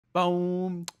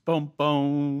Boom, boom,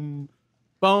 boom,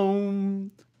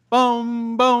 boom,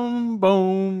 boom, boom,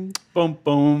 boom, boom,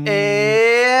 boom.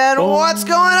 And what's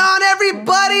going on,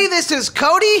 everybody? This is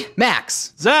Cody,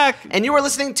 Max, Zach, and you are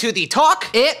listening to the Talk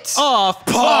It Off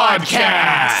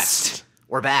Podcast.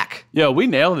 We're back. Yo, we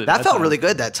nailed it. That felt time. really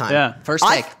good that time. Yeah. First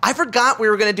take. I forgot we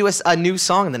were going to do a new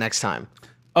song the next time.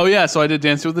 Oh yeah, so I did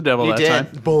Dancing with the Devil You that did.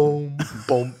 time. Boom,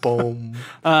 boom, boom.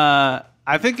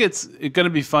 I think it's going to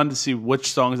be fun to see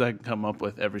which songs I can come up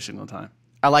with every single time.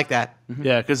 I like that.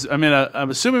 Yeah, because I mean, I'm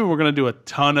assuming we're going to do a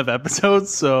ton of episodes,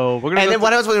 so we're going to. And then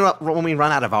what happens when we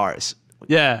run out of ours?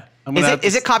 Yeah.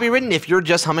 Is it copywritten? If you're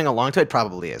just humming along to it,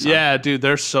 probably is. Huh? Yeah, dude,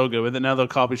 they're so good with it. Now they'll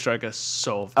copy strike us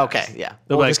so fast. Okay, yeah.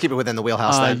 They're We'll like, just keep it within the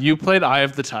wheelhouse then. You played Eye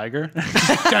of the Tiger.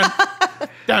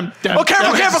 Oh,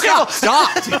 careful!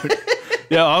 Stop, dude.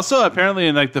 Yeah, also, apparently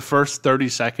in like the first 30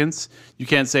 seconds, you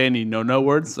can't say any no-no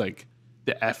words, like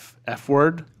the F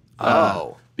word.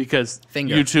 Oh. Because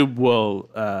Finger. YouTube will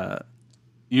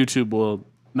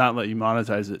not let you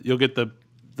monetize it. You'll get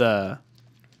the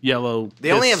yellow.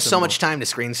 They only fist have so symbol. much time to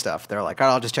screen stuff. They're like, oh,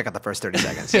 I'll just check out the first 30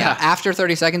 seconds. Yeah, after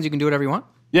 30 seconds, you can do whatever you want.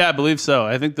 Yeah, I believe so.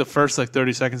 I think the first like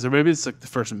 30 seconds, or maybe it's like the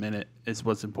first minute is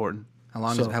what's important. How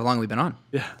long have we been on?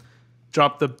 Yeah.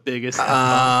 Drop the biggest.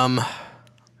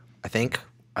 I think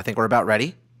we're about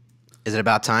ready. Is it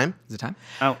about time? Is it time?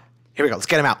 Out. Here we go. Let's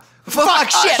get him out. Fuck,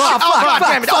 shit, fuck,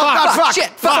 damn it. fuck, shit,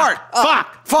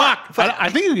 Fuck. I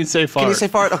think you can say fart. Can you say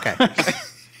fart? Okay.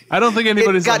 I don't think It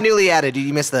anybody's got like, newly added.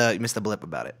 You missed the blip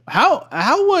about it.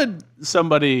 How would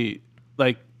somebody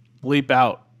like bleep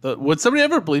out? Would somebody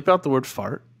ever bleep out the word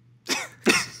fart?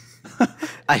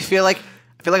 I feel like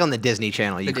on the Disney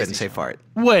Channel you couldn't Disney say fart.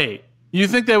 Wait, you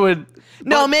think they would?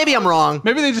 No, maybe I'm wrong.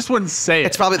 Maybe they just wouldn't say it.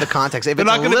 It's probably the context. If They're it's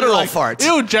not a gonna be literal like, fart,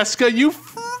 Ew, Jessica, you.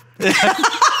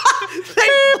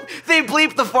 they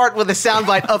bleep the fart with a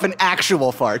soundbite of an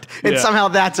actual fart, and Yeah. somehow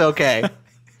that's okay.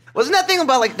 Wasn't that thing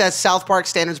about like the South Park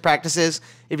standards practices?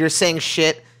 If you're saying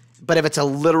shit, but if it's a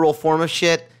literal form of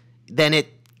shit, then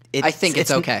I think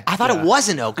it's okay. I thought it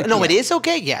wasn't okay. No, it is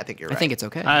okay. Yeah, I think you're right. I think it's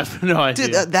okay. I have no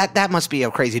idea. Dude, that must be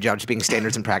a crazy job, just being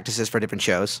standards and practices for different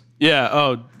shows. Yeah.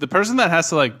 Oh, the person that has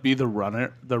to like be the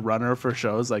runner for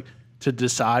shows, like to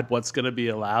decide what's going to be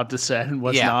allowed to say and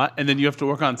what's Yeah. not, and then you have to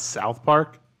work on South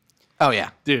Park, Oh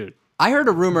yeah, dude. I heard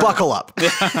a rumor. buckle up.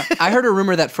 I heard a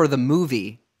rumor that for the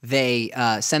movie, they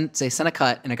sent a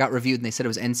cut and it got reviewed and they said it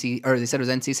was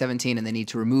NC-17 and they need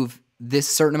to remove this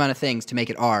certain amount of things to make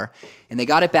it R. And they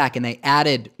got it back and they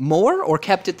added more or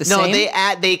kept it the No, same.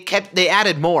 they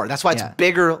added more. That's why it's Yeah.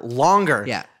 bigger, longer.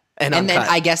 Yeah. and then uncut.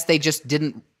 I guess they just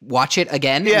didn't watch it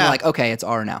again. Yeah. And they're like, okay, it's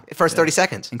R now. First 30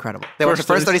 seconds. Incredible. They watched the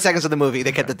First first 30 seconds of the movie.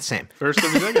 They kept it the same. First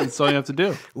 30 seconds. That's all you have to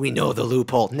do. We know the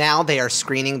loophole. Now they are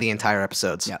screening the entire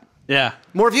episodes. Yeah. Yeah.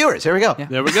 More viewers. Here we go. Yeah.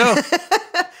 There we go.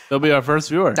 They'll be our first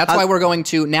viewer. That's why we're going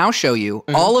to now show you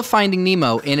all of Finding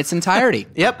Nemo in its entirety.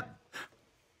 Yep.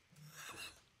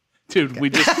 Dude, we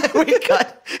just. We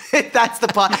cut. That's the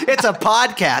It's a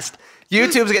podcast.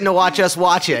 YouTube's getting to watch us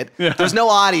watch it. Yeah. There's no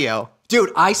audio.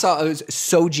 Dude, I saw it was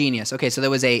so genius. Okay, so there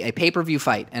was a pay-per-view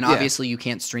fight, and obviously you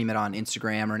can't stream it on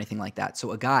Instagram or anything like that.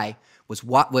 So a guy was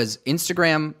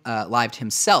Instagram lived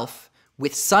himself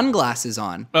with sunglasses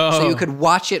on, so you could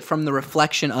watch it from the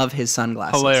reflection of his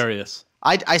sunglasses. Hilarious.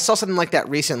 I saw something like that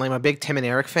recently. I'm a big Tim and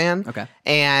Eric fan. Okay.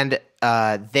 And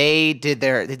they did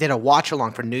a watch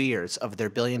along for New Year's of their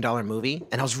 $1 billion movie,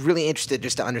 and I was really interested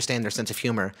just to understand their sense of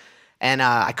humor. And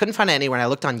I couldn't find it anywhere. And I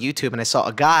looked on YouTube and I saw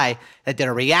a guy that did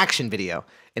a reaction video,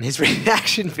 and his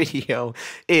reaction video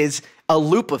is a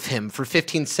loop of him for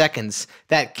 15 seconds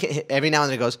that every now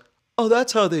and then goes, "Oh,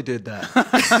 that's how they did that."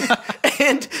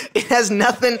 And it has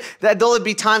nothing. There'll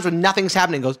be times when nothing's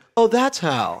happening. It goes, "Oh, that's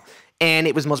how." And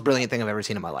it was the most brilliant thing I've ever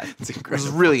seen in my life. I was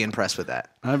really impressed with that.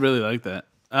 I really like that.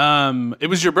 It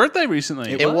was your birthday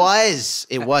recently. It was.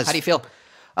 How do you feel?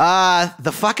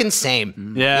 The fucking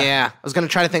same. Yeah. Yeah. I was gonna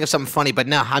try to think of something funny, but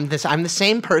no, I'm the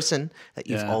same person that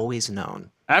you've Yeah. always known.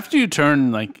 After you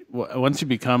turn like once you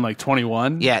become like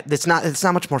 21. Yeah, it's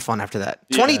not much more fun after that.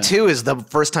 22 is the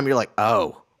first time you're like,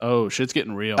 Oh, shit's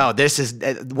getting real. this is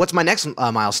what's my next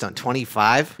milestone?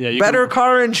 25. Yeah, you better can-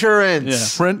 car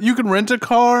insurance. Yeah. You can rent a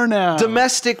car now.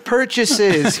 Domestic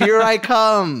purchases. Here I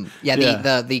come. Yeah,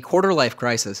 Yeah. the quarter life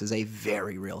crisis is a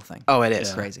very real thing. Oh, it is.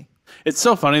 It's crazy. It's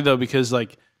so funny though because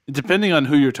like depending on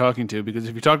who you're talking to, because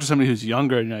if you talk to somebody who's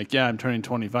younger and you're like, yeah, I'm turning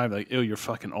 25, like, ew, you're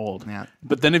fucking old. Yeah.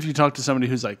 But then if you talk to somebody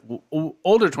who's like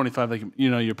older 25, like, you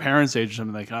know, your parents' age or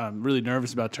something, like, oh, I'm really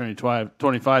nervous about turning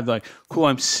 25, like, cool,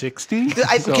 I'm 60.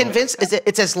 I'm convinced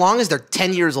it's as long as they're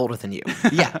 10 years older than you.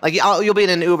 Yeah. Like you'll be in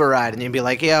an Uber ride and you'll be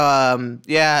like, yeah,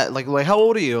 like how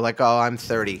old are you? Like, oh, I'm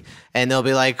 30. And they'll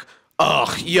be like, oh,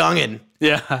 youngin'.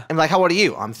 Yeah. I'm like, how old are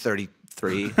you? I'm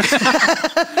 33.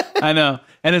 I know.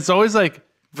 And it's always like,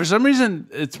 for some reason,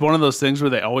 it's one of those things where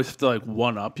they always have to like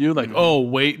one up you. Like, oh,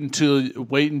 wait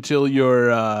until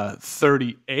you're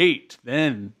 38.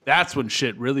 Then that's when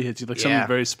shit really hits you. Like something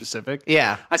very specific.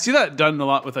 Yeah. I see that done a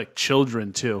lot with like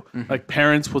children too. Like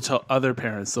parents will tell other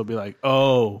parents, they'll be like,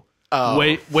 oh.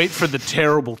 Wait for the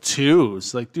terrible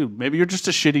twos. Like, dude, maybe you're just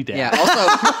a shitty dad. Yeah.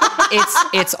 Also,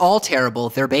 it's all terrible.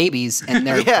 They're babies, and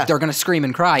they're gonna scream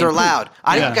and cry. They're loud.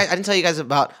 I didn't tell you guys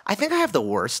about. I think I have the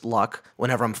worst luck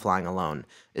whenever I'm flying alone,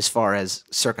 as far as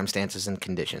circumstances and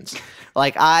conditions.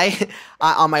 Like I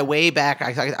on my way back,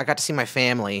 I got to see my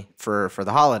family for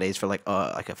the holidays for like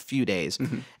a few days,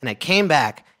 and I came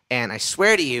back, and I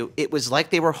swear to you, it was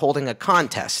like they were holding a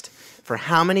contest for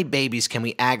how many babies can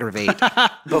we aggravate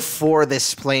before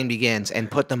this plane begins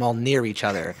and put them all near each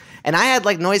other. And I had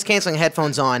like noise canceling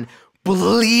headphones on,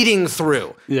 bleeding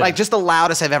through. Yeah. Like just the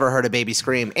loudest I've ever heard a baby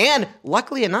scream. And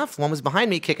luckily enough, one was behind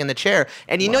me kicking the chair.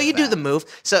 And you do the move.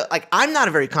 So like I'm not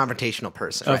a very confrontational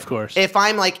person. Of course. If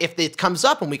it comes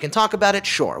up and we can talk about it,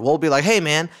 sure. We'll be like, hey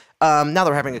man, now that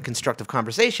we're having a constructive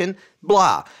conversation,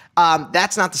 blah.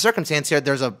 That's not the circumstance here.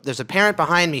 There's a parent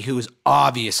behind me who's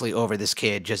obviously over this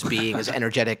kid just being as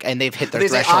energetic, and they've hit their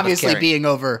threshold. Obviously of caring. being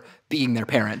over being their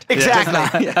parent.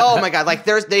 Exactly. Yeah. Oh my god! Like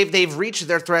they've reached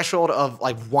their threshold of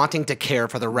like wanting to care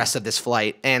for the rest of this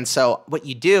flight. And so what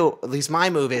you do, at least my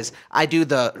move is, I do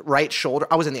the right shoulder.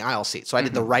 I was in the aisle seat, so I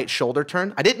did the right shoulder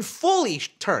turn. I didn't fully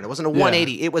turn. It wasn't a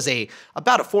 180. It was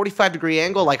about a 45-degree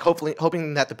angle, like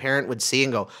hoping that the parent would see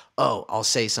and go, "Oh, I'll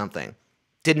say something."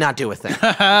 Did not do a thing.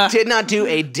 Did not do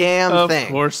a damn thing.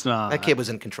 Of course not. That kid was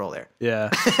in control there. Yeah.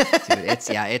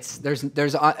 Dude,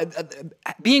 there's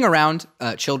being around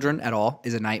children at all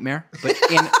is a nightmare, but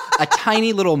in a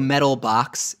tiny little metal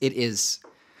box, it is.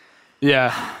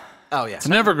 Yeah. Oh yeah. It's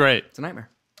never great. It's a nightmare.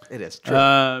 It is. True.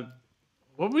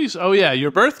 What were you? Oh yeah,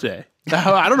 your birthday.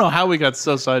 I don't know how we got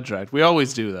so sidetracked. We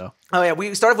always do though. Oh yeah,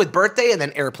 we started with birthday and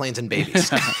then airplanes and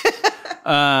babies.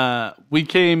 We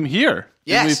came here.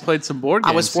 Yes. And we played some board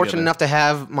games. I was fortunate together. enough to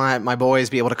have my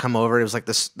boys be able to come over. It was like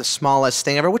the smallest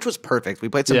thing ever, which was perfect. We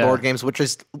played some board games, which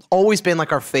has always been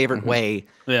like our favorite way.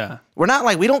 Yeah. We're not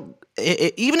like, we don't,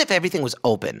 even if everything was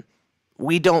open,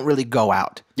 we don't really go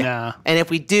out. Yeah. And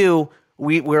if we do,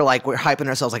 we're hyping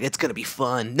ourselves like it's going to be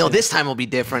fun. No, this time will be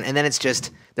different. And then it's just,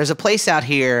 there's a place out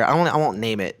here, I won't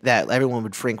name it, that everyone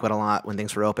would frequent a lot when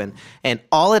things were open. And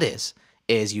all it is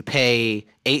you pay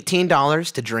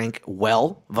 $18 to drink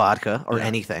vodka or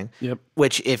anything. Yep.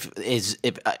 Which if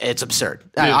it's absurd.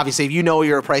 Obviously, if you know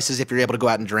your prices, if you're able to go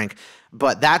out and drink,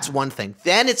 but that's one thing.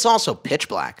 Then it's also pitch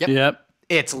black. Yep.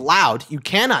 It's loud. You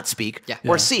cannot speak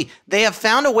or Yeah. see. They have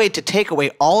found a way to take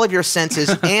away all of your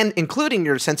senses and including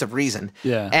your sense of reason.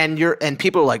 Yeah. And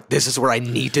people are like, this is where I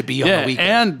need to be on the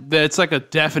weekend. And it's like a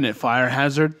definite fire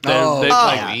hazard. They've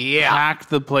packed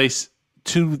the place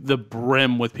to the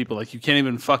brim with people. Like you can't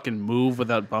even fucking move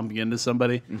without bumping into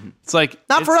somebody. It's like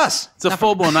Not for us. It's a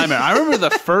full blown nightmare. I remember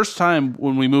the first time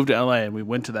when we moved to LA and we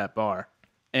went to that bar,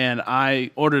 and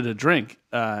I ordered a drink,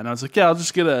 and I was like, "Yeah, I'll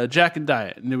just get a Jack and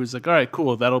Diet." And it was like, "All right,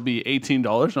 cool, that'll be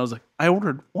 $18." And I was like, "I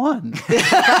ordered one."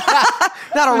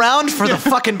 Not around for the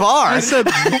fucking bar. I said,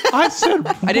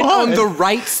 I didn't own the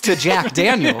rights to Jack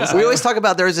Daniels. We always talk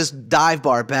about there's this dive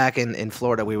bar back in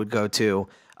Florida we would go to.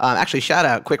 Actually, shout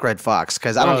out Quick Red Fox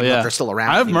because I don't even know if they're still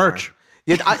around. I have anymore. merch.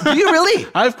 Do you really?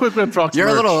 I have Quick Red Fox. You're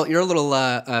merch. a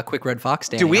little Quick Red Fox,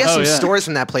 Danny. Dude, we have some yeah. stories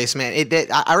from that place, man.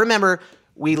 I remember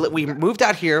we moved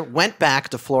out here, went back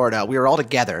to Florida. We were all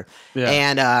together,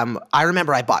 and I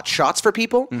remember I bought shots for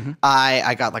people.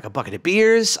 I got like a bucket of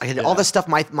beers. I did all this stuff.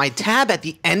 My tab at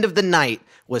the end of the night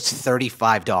was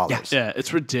 $35. Yeah,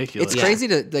 it's ridiculous. It's crazy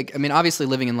to like. I mean, obviously,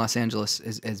 living in Los Angeles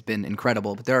has been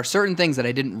incredible, but there are certain things that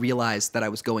I didn't realize that I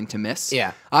was going to miss.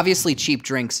 Yeah. Obviously, cheap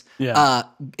drinks. Yeah.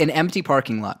 An empty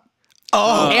parking lot.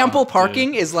 Oh, ample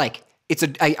parking is like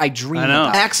I dream. I know.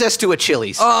 about. Access to a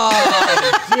Chili's.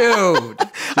 Oh, dude.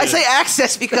 I say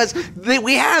access because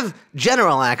we have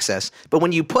general access, but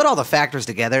when you put all the factors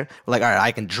together, we're like, all right,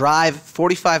 I can drive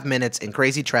 45 minutes in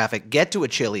crazy traffic, get to a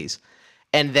Chili's,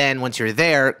 and then once you're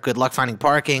there, good luck finding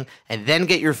parking, and then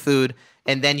get your food,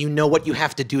 and then you know what you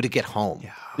have to do to get home.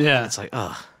 Yeah. And it's like,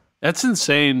 ugh. That's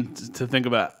insane to think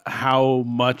about how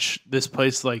much this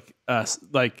place like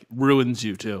ruins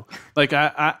you too. Like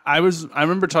I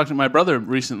remember talking to my brother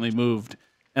recently moved,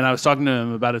 and I was talking to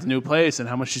him about his new place and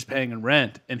how much he's paying in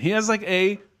rent, and he has like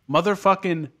a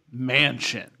motherfucking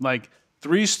mansion, like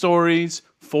 3 stories,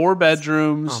 4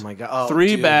 bedrooms, Oh my God. 3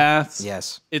 dude. baths.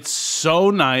 Yes. It's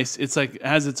so nice. It's like it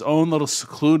has its own little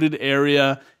secluded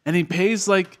area, and he pays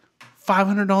like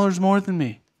 $500 more than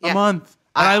me a month.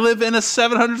 And I live in a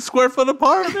 700 square foot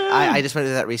apartment. I just went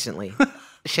through that recently.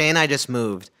 Shay and I just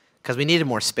moved because we needed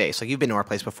more space. Like, you've been to our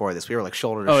place before this. We were like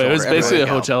shoulder to shoulder. It was basically a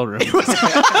hotel room.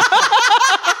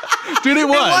 Dude, it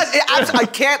was. I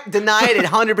can't deny it. It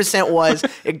 100% was.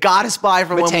 It got us by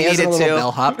from when we Mateo's needed in a little to.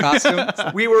 bellhop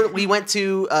costume. We went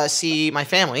to see my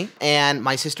family, and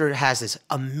my sister has this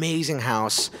amazing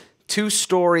house, 2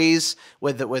 stories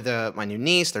with my new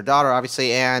niece, their daughter,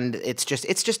 obviously, and it's just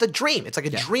a dream. It's like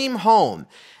a dream home.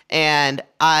 And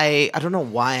I don't know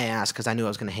why I asked, because I knew I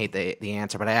was going to hate the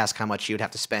answer, but I asked how much you would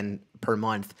have to spend per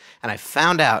month, and I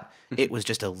found out it was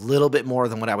just a little bit more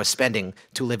than what I was spending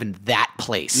to live in that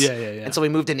place. Yeah. And so we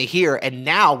moved into here, and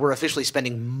now we're officially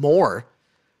spending more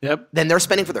than they're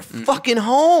spending for their fucking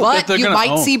home. But you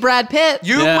might see Brad Pitt.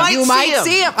 You might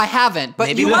see him. I haven't, but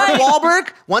Maybe you Mark might. Wahlberg.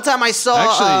 One time I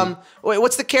saw, Actually-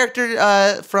 what's the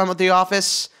character from The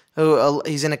Office? Who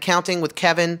he's in accounting with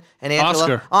Kevin and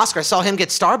Angela. Oscar. I saw him get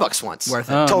Starbucks once. Worth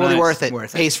it. Oh, Totally nice. worth it.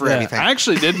 Worth it. Pays for Yeah, everything. I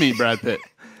actually did meet Brad Pitt.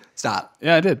 Stop.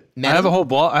 Yeah, I did. Met I have him? a whole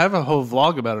blog. I have a whole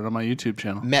vlog about it on my YouTube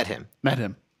channel. Met him. Met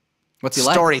him. What's he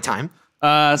like? Story time.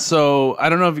 So I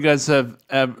don't know if you guys have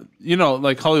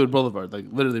like Hollywood Boulevard, like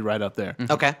literally right up there.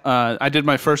 Okay. I did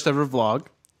my first ever vlog.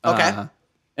 Okay.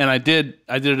 And I did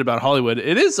it about Hollywood.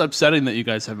 It is upsetting that you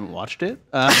guys haven't watched it.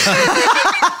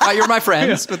 You're my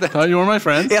friends. But You were my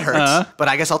friends. It hurts, but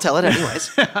I guess I'll tell it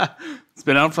anyways. It's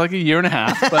been out for like a year and a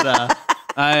half, but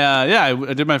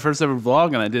I did my first ever vlog,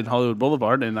 and I did Hollywood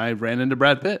Boulevard, and I ran into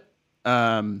Brad Pitt.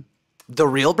 The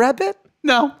real Brad Pitt?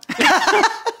 No,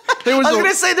 I was going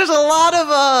to say there's a lot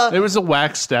of... There was a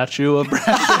wax statue of Brad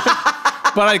Pitt,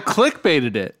 but I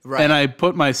clickbaited it, and I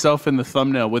put myself in the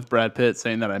thumbnail with Brad Pitt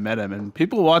saying that I met him, and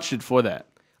people watched it for that.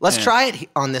 Let's try it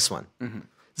on this one.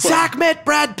 Zach met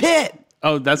Brad Pitt.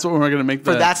 Oh, that's what we're going to make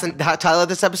the... That's the title of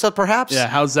this episode, perhaps? Yeah,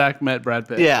 how Zach met Brad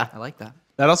Pitt. Yeah. I like that.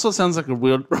 That also sounds like a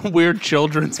weird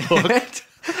children's book.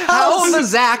 How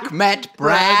Zach met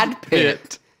Brad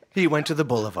Pitt. He went to the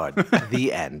boulevard.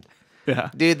 The end. Yeah.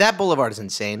 Dude, that boulevard is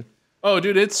insane. Oh,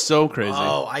 dude, it's so crazy.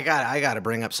 Oh, I got to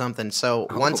bring up something. So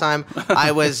one time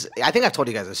I think I've told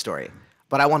you guys this story,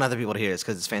 but I want other people to hear this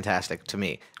because it's fantastic to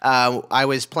me. I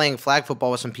was playing flag football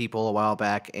with some people a while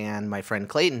back, and my friend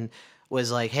Clayton was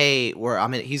like, "Hey, he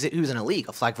was in a league,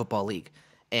 a flag football league,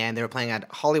 and they were playing at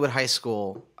Hollywood High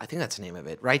School. I think that's the name of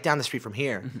it, right down the street from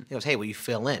here." He goes, "Hey, will you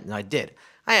fill in?" And I did.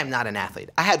 I am not an athlete.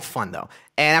 I had fun though.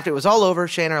 And after it was all over,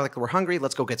 Shay and I were like, "We're hungry.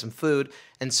 Let's go get some food."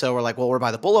 And so we're like, "Well, we're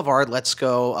by the boulevard. Let's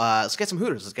go. Let's get some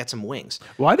Hooters. Let's get some wings."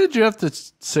 Why did you have to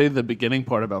say the beginning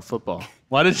part about football?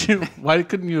 Why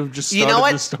couldn't you have just started You know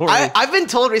what? the story? I've been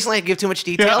told recently I give too much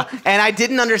detail, and I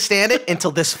didn't understand it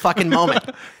until this fucking moment.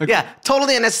 Yeah,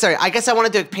 totally unnecessary. I guess I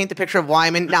wanted to paint the picture of why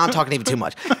I'm in. Now I'm talking even too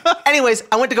much. Anyways,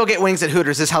 I went to go get wings at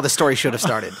Hooters. This is how the story should have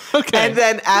started. Okay. And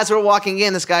then as we're walking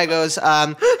in, this guy goes,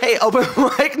 "Hey, open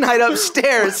mic night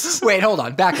upstairs." Wait, hold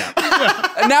on. Back up.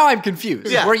 Now I'm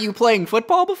confused. Yeah. Were you playing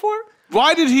football before?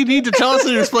 Why did he need to tell us that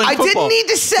he was playing I football? didn't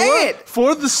need to say it.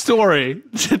 For the story,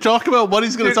 to talk about what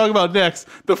he's going to talk about next,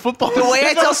 the football. The way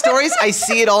I tell stories, I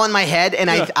see it all in my head, and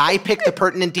I pick the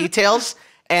pertinent details.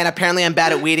 And apparently, I'm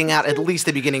bad at weeding out at least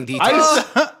the beginning details.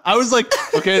 I was like,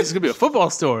 okay, it's going to be a football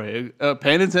story.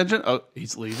 Paying attention. Oh,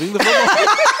 he's leaving the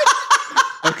football.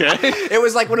 Okay. It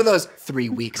was like one of those 3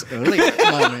 weeks early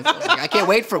moments. I was like, I can't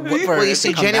wait for Well, you it see,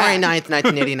 to come January back. 9th,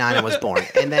 1989, I was born.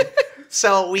 And then,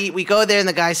 so we go there, and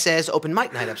the guy says, "Open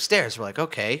mic night upstairs." We're like,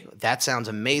 okay, that sounds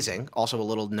amazing. Also a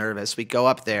little nervous. We go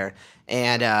up there,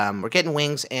 and we're getting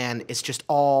wings, and it's just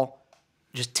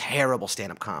terrible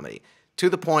stand-up comedy. To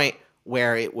the point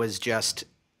where it was just,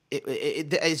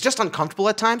 it's just uncomfortable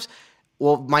at times.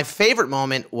 Well, my favorite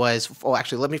moment was,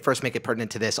 actually, let me first make it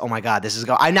pertinent to this. Oh my God, this is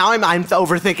I'm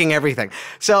overthinking everything.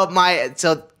 So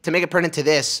to make it pertinent to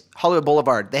this, Hollywood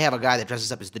Boulevard, they have a guy that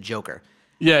dresses up as the Joker.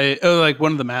 Yeah, like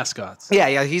one of the mascots.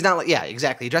 Yeah, he's not. Yeah,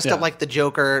 exactly. He dressed up Yeah. like the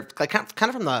Joker, like kind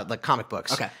of from the comic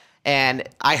books. Okay. And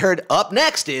I heard up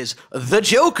next is the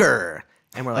Joker,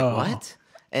 and we're like, what?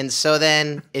 And so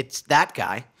then it's that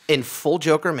guy in full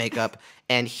Joker makeup,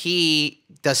 and he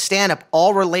does stand up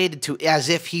all related to as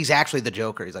if he's actually the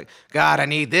Joker. He's like, "God, I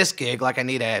need this gig like I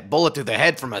need a bullet through the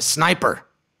head from a sniper."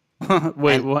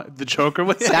 Wait, what? The Joker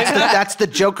was That's the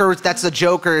Joker. That's the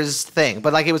Joker's thing.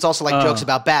 But like, it was also like jokes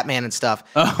about Batman and stuff.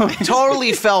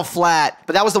 Totally fell flat.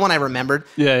 But that was the one I remembered.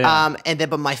 Yeah. And then,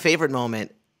 but my favorite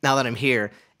moment, now that I'm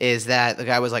here, is that the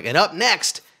guy was like, and up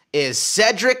next is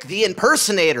Cedric the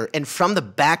Impersonator. And from the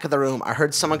back of the room, I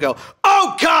heard someone go,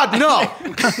 "Oh God, no!"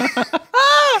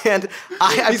 And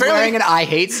He's wearing an "I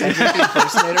hate Cedric the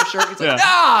Impersonator" shirt.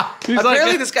 He's like,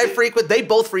 apparently this guy they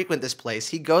both frequent this place.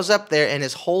 He goes up there and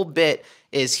his whole bit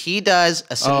is he does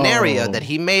a scenario that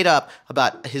he made up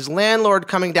about his landlord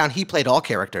coming down. He played all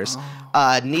characters,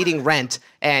 needing rent.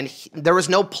 And there was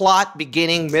no plot,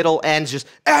 beginning, middle, end. Just,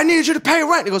 I need you to pay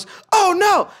rent. He goes, "Oh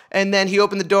no." And then he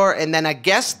opened the door. And then I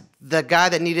guess the guy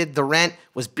that needed the rent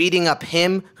was beating up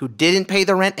him who didn't pay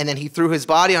the rent. And then he threw his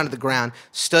body onto the ground,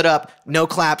 stood up, no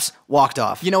claps, walked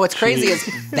off. You know what's crazy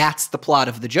is that's the plot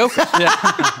of the Joker.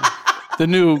 the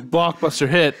new blockbuster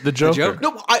hit, The Joker.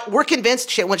 No, we're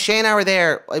convinced. When Shay and I were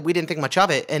there, we didn't think much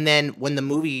of it. And then when the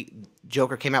movie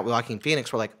Joker came out with Joaquin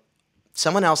Phoenix, we're like,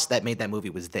 someone else that made that movie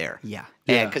was there. Yeah.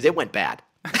 Because it went bad.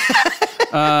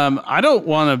 I don't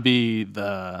want to be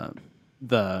the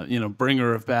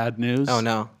bringer of bad news. Oh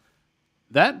no.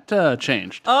 That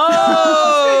changed.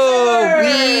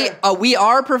 We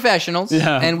are professionals,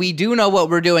 and we do know what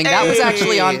we're doing. That was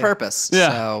actually on purpose.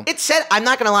 Yeah. So. It said, I'm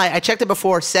not going to lie, I checked it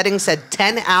before, settings said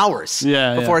 10 hours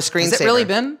before a screensaver. Has it really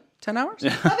been 10 hours? I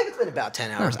think it's been about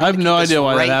 10 hours. I have no idea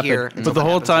why that happened. Here, but the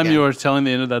whole time you were telling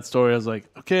the end of that story, I was like,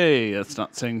 okay, that's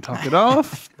not saying talk it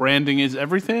off. Branding is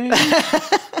everything.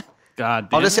 God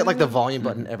damn. I'll just hit like the volume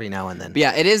button every now and then. But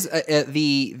yeah, it is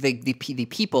the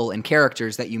people and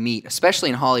characters that you meet, especially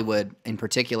in Hollywood in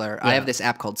particular. I have this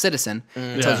app called Citizen.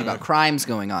 It tells you about crimes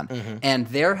going on. And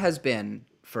there has been,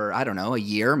 for, I don't know, a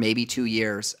year, maybe 2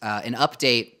 years, an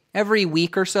update every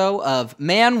week or so of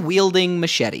man wielding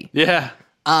machete. Yeah.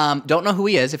 Don't know who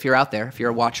he is if you're out there, if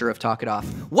you're a watcher of Talk It Off.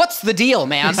 What's the deal,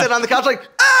 man? He sat on the couch like,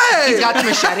 hey! He's got the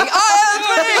machete.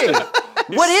 Oh, that's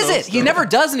me! What is it? He never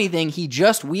does anything. He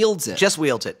just wields it. Just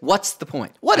wields it. What's the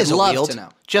point? What is I'd a love wield? to know.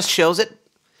 Just shows it?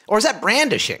 Or is that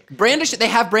brandishing? They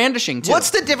have brandishing, too.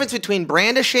 What's the difference between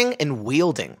brandishing and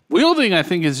wielding? Wielding, I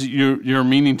think, is you're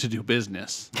meaning to do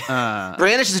business.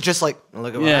 Brandish is just like,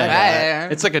 look at what I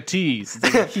got. It's like a tease.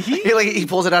 It's like, He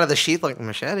pulls it out of the sheath like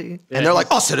machete. And they're like,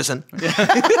 oh, Citizen. You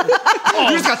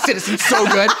just got Citizen so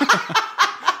good.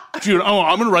 dude,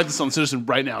 I'm going to write this on Citizen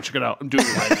right now. Check it out. I'm doing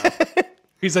it right now.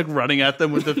 He's like running at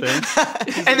them with the thing.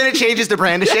 And then it changes to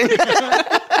brandishing.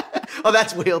 Oh,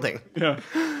 that's wielding. Yeah.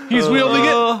 He's wielding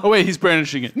it. Oh, wait, he's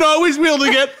brandishing it. No, he's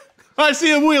wielding it. I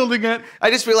see him wielding it. I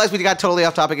just realized we got totally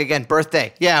off topic again.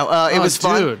 Birthday. Yeah, it was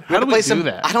fun. Dude, how do we do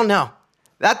that? I don't know.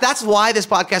 That's why this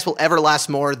podcast will ever last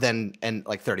more than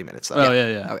like 30 minutes. Though. Oh,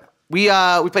 yeah.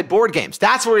 We played board games.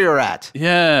 That's where we were at.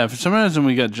 Yeah, for some reason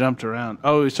we got jumped around.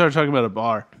 Oh, we started talking about a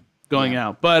bar going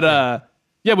out. But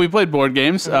yeah, we played board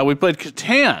games. We played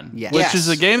Catan, which is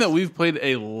a game that we've played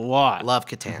a lot. Love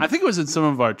Catan. I think it was in some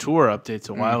of our tour updates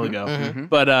a while ago.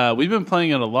 But we've been playing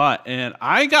it a lot, and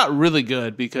I got really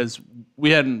good because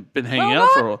we hadn't been hanging out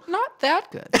for a while. Not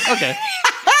that good. Okay.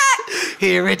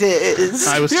 Here it is.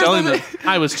 I was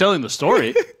telling the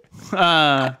story.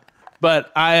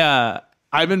 But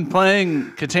I've been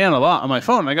playing Catan a lot on my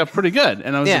phone. I got pretty good,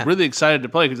 and I was really excited to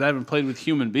play because I haven't played with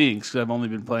human beings because I've only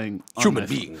been playing on human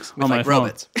beings on my phone.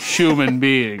 robots. Human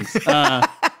beings. Yeah,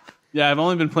 I've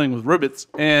only been playing with ribbits,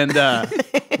 and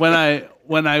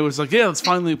when I was like, yeah, let's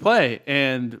finally play,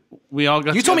 and we all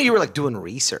got. You told me you were like doing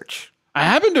research. I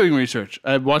have been doing research.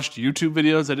 I watched YouTube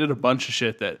videos. I did a bunch of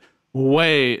shit that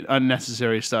way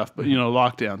unnecessary stuff, but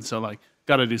lockdown, so like,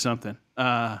 got to do something.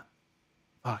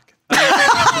 Fuck.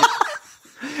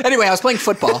 Anyway, I was playing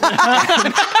football.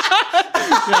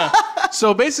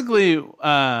 So basically,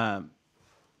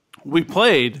 we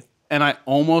played, and I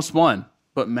almost won,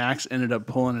 but Max ended up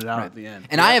pulling it out at the end.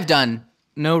 And I have done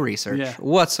no research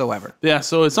whatsoever. Yeah,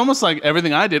 so it's almost like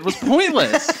everything I did was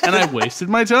pointless, and I wasted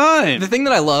my time. The thing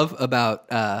that I love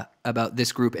about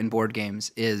this group in board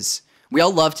games is we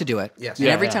all love to do it. Yes. And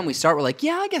every time we start, we're like,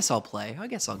 yeah, I guess I'll play. I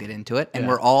guess I'll get into it. And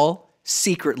we're all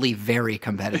secretly very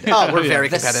competitive. Oh, we're very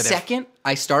the competitive. The second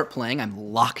I start playing, I'm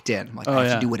locked in. I'm like, I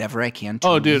have to do whatever I can to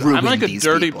I'm like a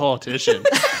dirty people. politician.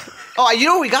 Oh, you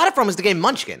know where we got it from is the game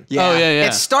Munchkin. Yeah. Oh, yeah.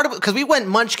 It started because we went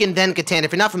Munchkin, then Catan.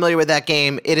 If you're not familiar with that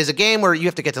game, it is a game where you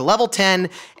have to get to level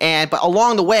 10, but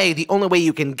along the way, the only way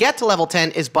you can get to level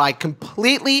 10 is by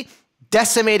completely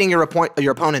decimating your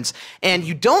opponents. And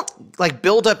you don't like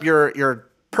build up your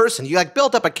person. You like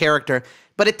build up a character,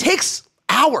 but it takes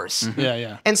hours.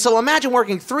 Yeah. And so imagine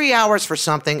working 3 hours for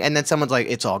something and then someone's like,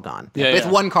 it's all gone. Yeah, With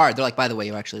one card, they're like, by the way,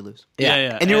 you actually lose.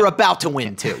 Yeah. And you were about to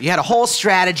win too. You had a whole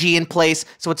strategy in place.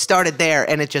 So it started there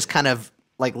and it just kind of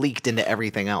like leaked into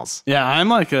everything else. Yeah, I'm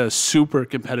like a super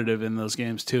competitive in those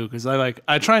games too, because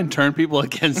I try and turn people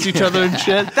against each other and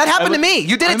shit. That happened to me.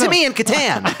 You did it to me in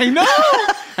Catan. I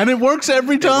know, and it works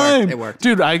every time. It worked.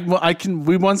 Dude.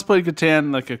 We once played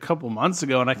Catan like a couple months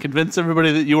ago, and I convinced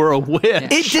everybody that you were a witch.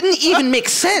 It didn't even make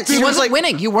sense. He It was wasn't like,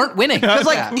 winning. You weren't winning. Because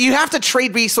like you have to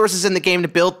trade resources in the game to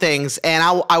build things, and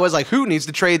I was like, "Who needs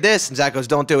to trade this?" And Zach goes,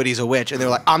 "Don't do it. He's a witch." And they're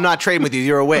like, "I'm not trading with you.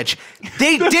 You're a witch."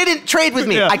 They didn't trade with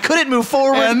me. Yeah. I couldn't move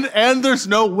forward. And there's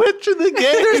no witch in the game.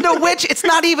 There's no witch. It's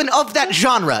not even of that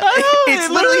genre. It's it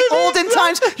literally literally olden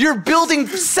times. You're building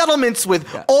settlements with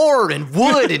ore and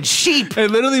wood and sheep.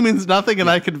 It literally means nothing, and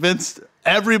I convinced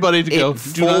everybody to go.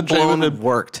 It Do not trade full-blown with him.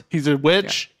 worked. He's a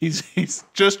witch. He's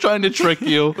just trying to trick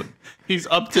you. He's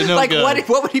up to no Like, good.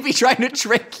 what would he be trying to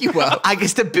trick you up? I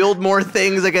guess to build more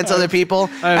things against other people.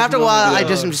 have After a no while,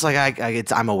 idea. I'm just like,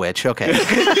 I'm a witch. Okay.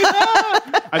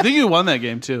 I think you won that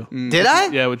game too. Did I?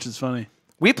 Yeah, which is funny.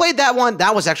 We played that one.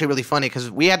 That was actually really funny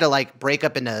because we had to like break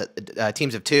up into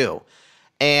teams of two,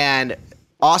 and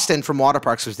Austin from Water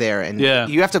Parks was there, and Yeah.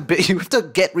 you have to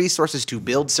get resources to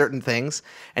build certain things.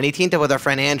 And he teamed up with our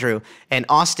friend Andrew, and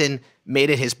Austin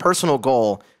made it his personal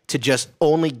goal to just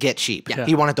only get sheep. Yeah.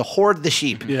 He wanted to hoard the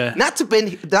sheep. Yeah. Not to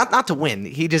win. Not to win.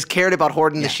 He just cared about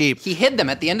hoarding the sheep. He hid them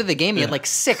at the end of the game. He had like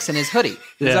 6 in his hoodie.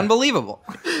 It was Yeah. unbelievable.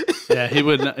 Yeah,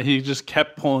 he just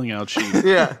kept pulling out sheep.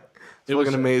 Yeah. It was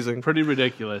fucking amazing. Pretty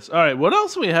ridiculous. All right, what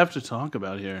else do we have to talk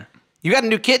about here? You got a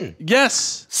new kitten,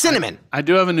 Yes, Cinnamon. I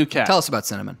do have a new cat. Tell us about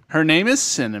Cinnamon. Her name is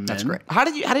Cinnamon. That's great. How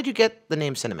did you get the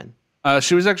name Cinnamon?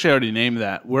 She was actually already named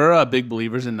that. We're big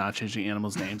believers in not changing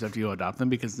animals' names after you adopt them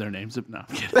because their names. No,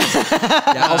 I'm kidding.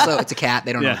 Yeah, also, it's a cat.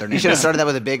 They don't know Yeah. what their You name should have is. started that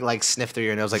with a big like sniff through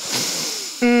your nose, like.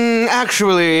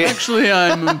 Actually. Actually,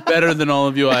 I'm better than all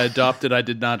of you. I adopted. I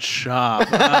did not shop.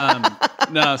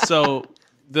 No, so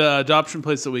the adoption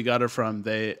place that we got her from,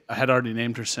 they had already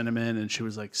named her Cinnamon, and she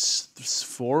was like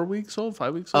 4 weeks old,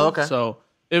 5 weeks old. Oh, okay. So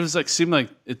it was like seemed like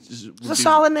it just would It's a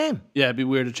solid name. Yeah, it'd be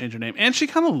weird to change her name, and she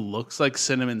kind of looks like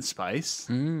cinnamon spice.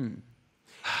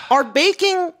 Are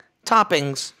baking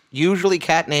toppings usually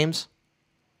cat names?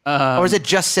 Or is it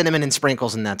just cinnamon and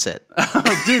sprinkles and that's it?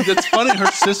 Dude, that's funny. Her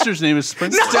sister's name is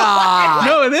Sprinkle. Stop.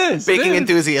 No, it is. It Baking is.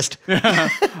 enthusiast.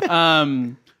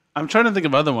 I'm trying to think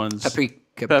of other ones. Paprika.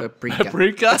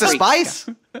 Paprika. It's a spice.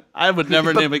 I would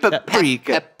never name a cat.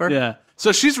 Paprika. Pepper. Yeah.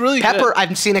 So she's really Pepper. good.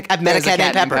 I've seen it. I've met a There's a cat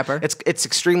named cat named Pepper.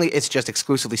 Pepper. It's just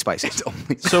exclusively spicy.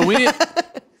 So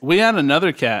we had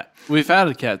another cat. We've had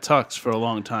a cat, Tux, for a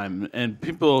long time, and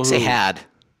people who Say had.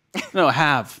 no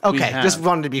have. We Okay, have. just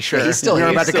wanted to be sure. he's still We're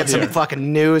here. about to He's get still some here.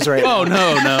 fucking news right now. Oh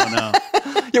no.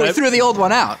 Yeah, we threw the old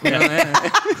one out.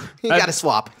 You got to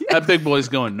swap. That big boy's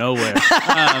going nowhere.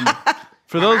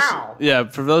 For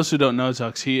those who don't know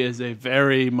Tux, he is a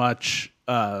very much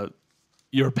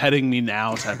you're petting me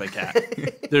now type of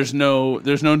cat. There's no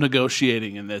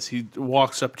negotiating in this. He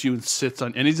walks up to you and sits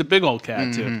on, and he's a big old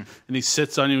cat too. And he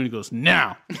sits on you and he goes,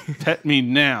 "Now, pet me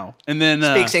now." And then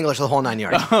Speaks English the whole 9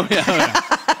 yards. Oh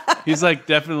yeah. He's like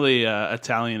definitely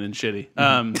Italian and shitty.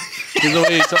 He's the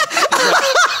way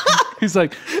he's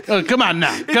like, oh, come on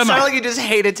now, It come sounded on. like you just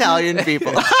hate Italian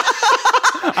people.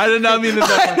 I did not mean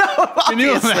that. Can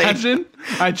you obviously. imagine?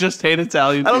 I just hate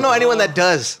Italian. I don't know anyone that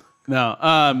does.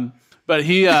 No. But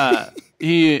he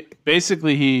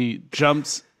basically he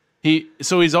jumps. He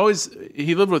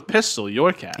lived with Pistol,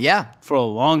 your cat. Yeah. For a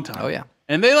long time. Oh, yeah.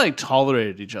 And they like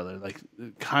tolerated each other, like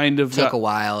kind of Took a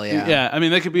while, yeah. Yeah, I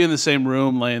mean they could be in the same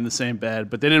room, lay in the same bed,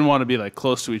 but they didn't want to be like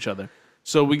close to each other.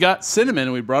 So we got Cinnamon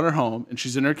and we brought her home, and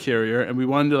she's in her carrier, and we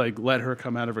wanted to like let her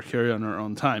come out of her carrier on her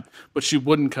own time, but she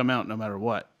wouldn't come out no matter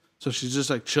what. So she's just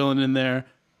like chilling in there,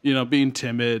 being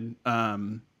timid.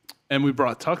 And we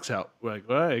brought Tux out. We're like,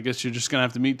 well, I guess you're just gonna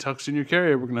have to meet Tux in your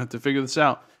carrier. We're gonna have to figure this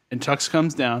out. And Tux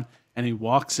comes down and he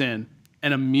walks in,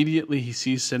 and immediately he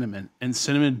sees Cinnamon, and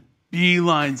Cinnamon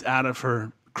beelines out of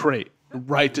her crate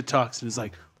right to Tux and is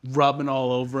like rubbing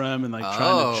all over him and like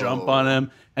trying to jump on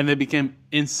him, and they became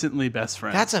instantly best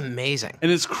friends. That's amazing. And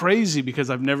it's crazy because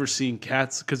I've never seen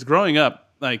cats. Because growing up,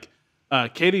 like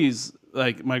Katie's,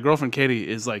 like my girlfriend Katie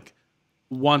is like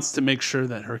wants to make sure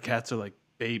that her cats are like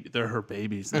they're her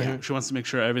babies. Like, she wants to make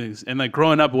sure everything's, and like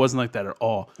growing up, it wasn't like that at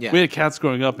all. Yeah. We had cats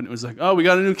growing up, and it was like, oh, we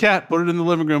got a new cat, put it in the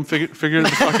living room, figure it the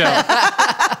fuck out.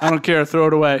 I don't care, throw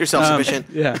it away. You're self-sufficient.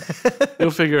 Yeah,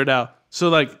 you'll figure it out. So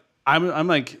like, I'm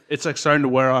like, it's like starting to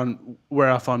wear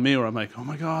off on me, where I'm like, oh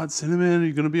my god, Cinnamon, are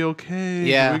you gonna be okay?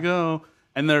 Yeah. Here we go.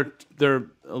 And they're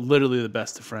literally the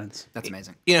best of friends. That's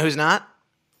amazing. You know who's not?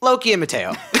 Loki and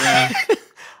Mateo.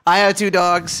 I have 2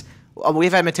 dogs.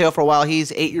 We've had Mateo for a while.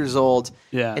 He's 8 years old.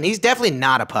 Yeah. And he's definitely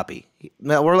not a puppy.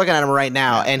 We're looking at him right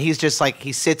now, and he's just like,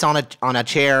 he sits on a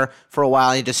chair for a while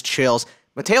and he just chills.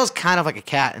 Mateo's kind of like a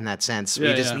cat in that sense.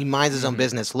 He minds his own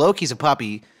business. Loki's a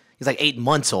puppy. He's like 8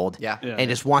 months old. Yeah. And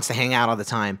just wants to hang out all the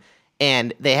time.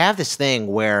 And they have this thing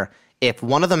where if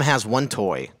one of them has one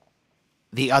toy,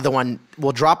 the other one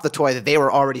will drop the toy that they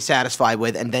were already satisfied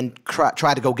with and then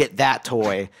try to go get that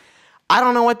toy. I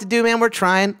don't know what to do, man. We're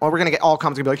trying. Or we're going to get all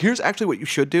comments going to be like, here's actually what you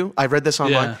should do. I've read this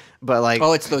online. Yeah. But like,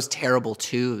 Oh, it's those terrible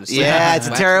twos. yeah, it's a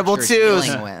That's terrible what you're twos.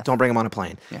 dealing with. Don't bring them on a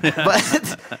plane.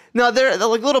 But no, they're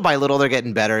like little by little, they're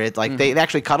getting better. It's like they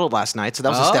actually cuddled last night. So that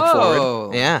was a step Oh.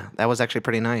 forward. Yeah, that was actually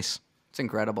pretty nice. It's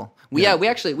incredible. We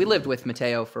lived with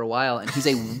Mateo for a while, and he's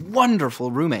a wonderful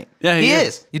roommate. Yeah, He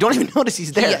is. You don't even notice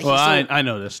he's there. Yeah, Well, I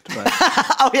noticed, but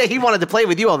Oh, yeah, he wanted to play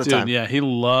with you all the dude, time. yeah, he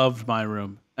loved my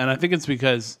room, and I think it's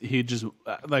because he just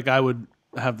like I would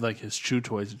have like his chew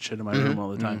toys and shit in my room all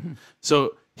the time.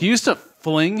 So he used to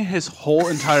fling his whole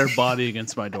entire body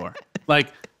against my door,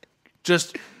 like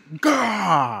just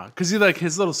because he like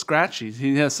his little scratchies.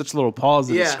 He has such little paws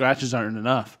that his Yeah. scratches aren't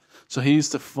enough. So he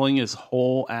used to fling his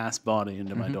whole ass body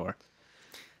into my door.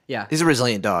 Yeah. He's a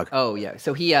resilient dog. Oh yeah.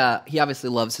 So he obviously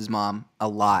loves his mom a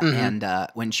lot, and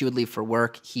when she would leave for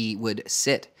work, he would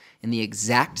sit in the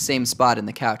exact same spot in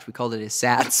the couch. We called it his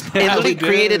sad spot. It literally we did.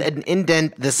 created an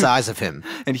indent the size of him.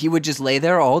 And he would just lay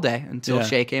there all day until Yeah.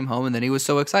 Shay came home, and then he was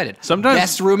so excited. Sometimes-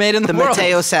 best roommate in the, The world.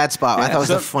 Mateo sad spot. I thought it was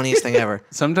the funniest thing ever.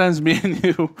 Sometimes me and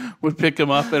you would pick him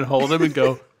up and hold him and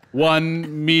go,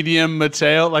 1 medium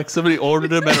Mateo, like somebody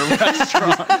ordered him at a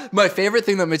restaurant. My favorite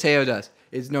thing that Mateo does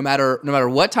is no matter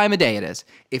what time of day it is,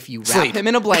 if you wrap Sleep. him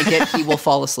in a blanket, he will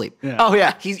fall asleep. Oh,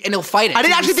 yeah. And he'll fight it. I didn't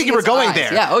You actually see think you were his going eyes.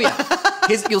 there. Yeah. Oh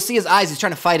yeah. You'll see his eyes. He's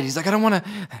trying to fight it. He's like, I don't want to.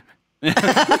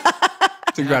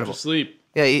 It's incredible. Sleep.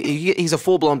 Yeah, he's a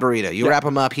full-blown burrito. You wrap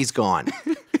him up, he's gone.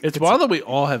 It's wild that we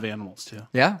all have animals too.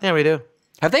 Yeah. Yeah, we do.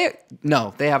 Have they?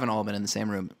 No, they haven't all been in the same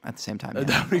room at the same time. yet.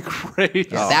 That would be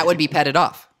great. That would be petted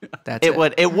off. That's It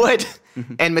would. It would.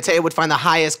 And Mateo would find the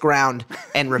highest ground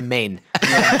and remain.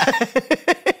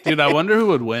 Dude, I wonder who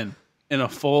would win in a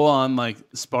full-on like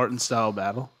Spartan-style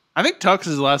battle. I think Tux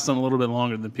has lasted a little bit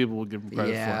longer than people would give him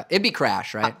credit Yeah, for. it'd be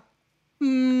Crash, right?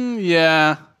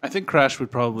 Yeah, I think Crash would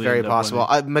probably Very end up possible.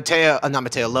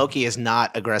 winning. Loki is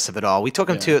not aggressive at all. We took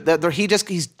him to.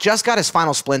 He's just got his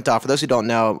final splint off. For those who don't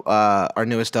know, our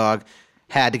newest dog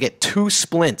had to get 2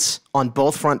 splints on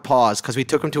both front paws because we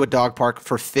took him to a dog park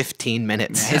for 15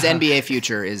 minutes. His NBA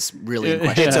future is really in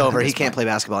question. It's over. He can't play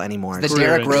basketball anymore. The Career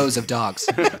Derrick ending. Rose of dogs.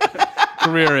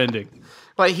 Career ending.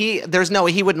 But there's no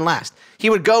way he wouldn't last. He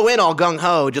would go in all gung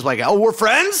ho, just like, oh, we're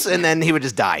friends, and then he would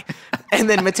just die. And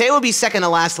then Mateo would be second to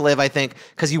last to live, I think,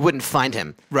 because you wouldn't find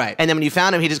him. Right. And then when you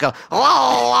found him, he'd just go,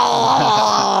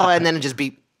 oh, and then it'd just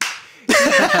be.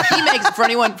 He makes for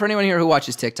anyone here who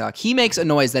watches TikTok, he makes a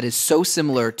noise that is so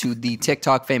similar to the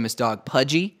TikTok famous dog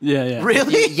Pudgy. Yeah.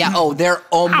 Really? Yeah. Oh, they're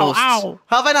almost. Ow.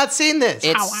 How have I not seen this?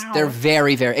 They're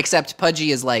very, very. Except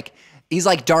Pudgy is like. He's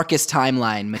like Darkest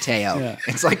Timeline Mateo. Yeah.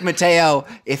 It's like Mateo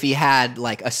if he had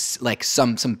like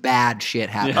some bad shit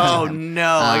happen. to Oh him. no!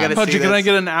 I gotta Pudgy, see this. can I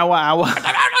get an hour?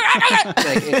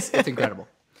 Like, it's incredible.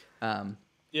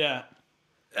 Yeah.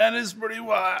 That is pretty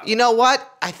wild. You know what?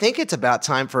 I think it's about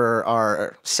time for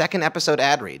our second episode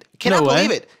ad read. Cannot No way.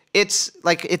 believe it. It's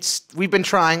we've been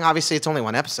trying. Obviously, it's only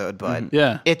one episode, but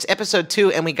Yeah. it's episode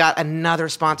 2, and we got another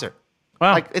sponsor.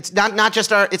 Wow. Like it's not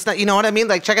just our. It's not. You know what I mean?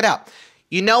 Like check it out.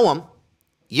 You know them.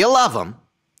 You love them.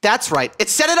 That's right.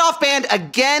 It's Set It Off Band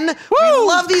again. We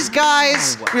love these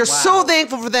guys. We are so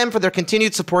thankful for them for their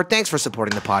continued support. Thanks for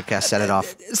supporting the podcast, Set It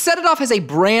Off. Set It Off has a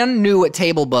brand new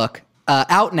table book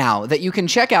out now that you can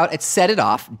check out at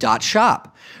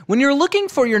setitoff.shop. When you're looking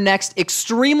for your next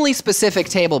extremely specific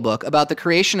table book about the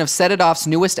creation of Set It Off's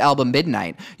newest album,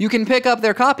 Midnight, you can pick up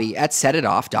their copy at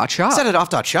setitoff.shop.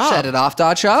 Setitoff.shop.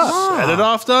 Setitoff.shop.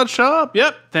 Setitoff.shop.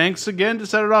 Yep. Thanks again to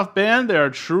Set It Off Band. They are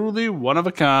truly one of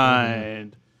a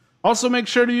kind. Also, make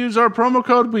sure to use our promo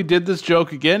code. We did this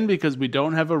joke again because we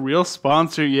don't have a real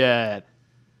sponsor yet.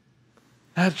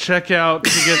 At checkout to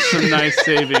get some nice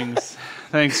savings.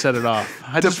 Thanks, Set It Off.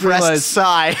 I just Depressed realized.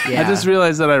 sigh. Yeah. I just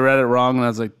realized that I read it wrong, and I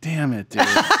was like, "Damn it, dude!"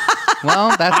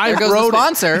 Well, there goes the wrote it.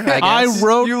 sponsor, I guess.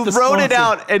 You wrote it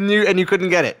out and you couldn't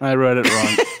get it. I wrote it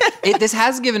wrong. This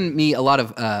has given me a lot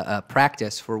of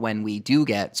practice for when we do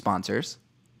get sponsors.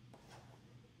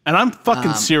 And I'm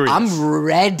fucking serious. I'm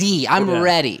ready. I'm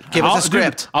ready. Give us a Dude,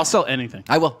 script. I'll sell anything.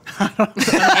 I will.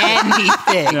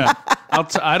 Anything. Yeah.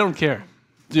 I don't care.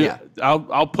 Dude, Yeah.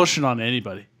 I'll push it on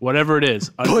anybody, whatever it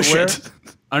is. Push it.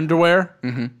 Underwear.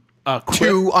 Quip,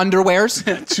 2 underwears.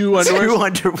 2 underwear. 2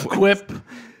 underwear. Quip.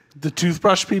 The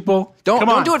toothbrush people. Don't Come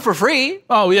on. do it for free.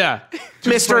 Oh yeah,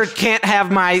 Mister can't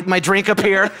have my drink up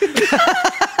here.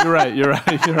 You're right.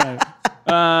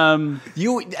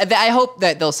 I hope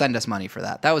that they'll send us money for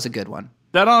that. That was a good one.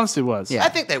 That honestly was. Yeah. I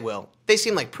think they will. They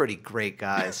seem like pretty great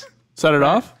guys. Set it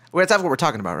off. Well, that's what we're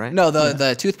talking about, right? No,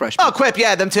 the toothbrush. Oh, Quip,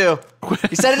 yeah, them too.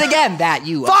 You said it again. That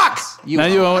you. Fuck! Now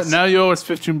you owe us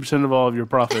 15% of all of your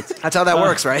profits. That's how that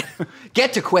works, right?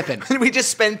 Get to quipping. We just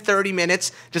spend 30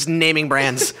 minutes just naming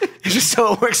brands. It's just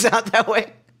so it works out that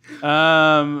way.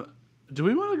 Do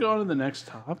we want to go on to the next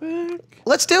topic?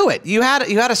 Let's do it. You had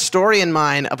a story in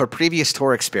mind of a previous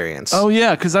tour experience. Oh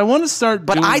yeah, because I want to start.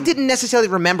 But I didn't necessarily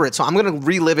remember it, so I'm going to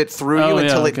relive it through you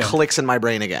until it clicks in my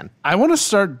brain again. I want to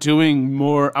start doing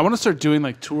more. I want to start doing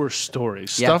like tour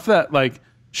stories, stuff that like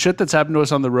shit that's happened to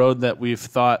us on the road that we've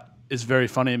thought is very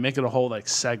funny, and make it a whole like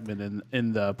segment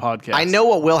in the podcast. I know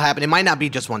what will happen. It might not be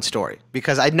just one story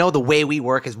because I know the way we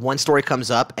work is one story comes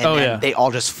up and then they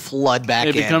all just flood back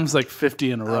in. It becomes like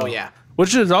 50 in a row. Oh yeah.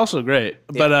 Which is also great.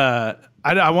 Yeah.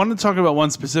 But I want to talk about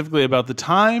one specifically about the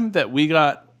time that we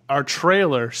got our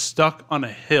trailer stuck on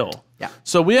a hill. Yeah.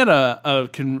 So we had a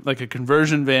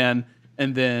conversion van,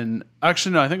 and then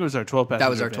actually no, I think it was our 12 passenger. That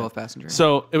was our van. 12 passenger.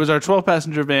 So it was our 12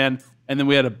 passenger van, and then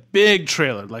we had a big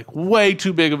trailer, like way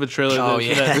too big of a trailer. Oh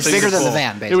yeah, it was bigger than the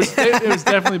van. Basically, it was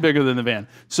definitely bigger than the van.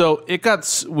 So it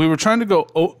got. We were trying to go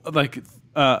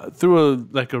through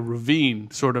a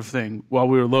ravine sort of thing while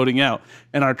we were loading out,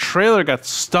 and our trailer got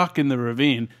stuck in the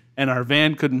ravine, and our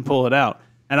van couldn't pull it out.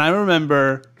 And I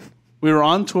remember we were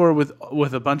on tour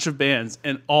with a bunch of bands,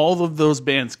 and all of those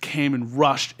bands came and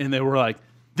rushed, and they were like,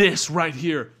 "This right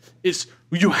here is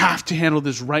you have to handle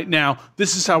this right now.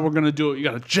 This is how we're gonna do it. You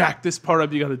gotta jack this part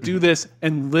up. You gotta do this."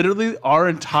 And literally, our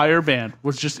entire band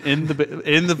was just in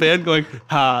the van going,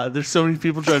 there's so many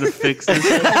people trying to fix this.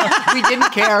 we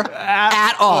didn't care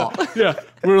at all. Yeah,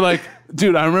 we were like,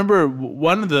 dude. I remember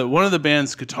one of the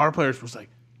band's guitar players was like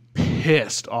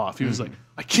pissed off. He was like,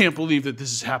 I can't believe that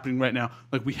this is happening right now.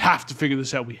 Like, we have to figure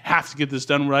this out. We have to get this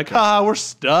done. We're like, we're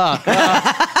stuck.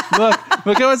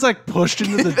 Look how it's like pushed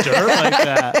into the dirt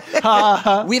like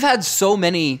that. We've had so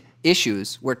many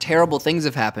issues where terrible things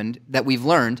have happened that we've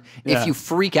learned if you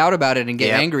freak out about it and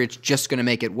get angry, it's just going to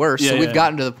make it worse. So we've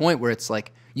gotten to the point where it's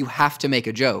like, you have to make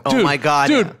a joke. Oh my God.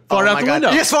 Dude, fart out the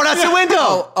window. Yes, fart out the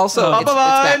window. Also, it's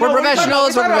bad. We're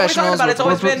professionals. We're professionals. It's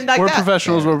always been like we're that.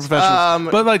 professionals. We're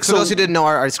professionals. But like, for those who didn't know,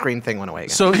 our screen thing went away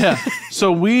again. So yeah,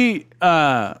 so we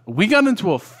got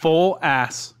into a full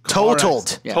ass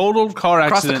totaled car accident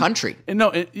Across the country.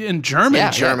 In Germany.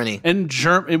 Yeah, Germany.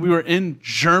 We were in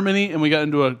Germany, and we got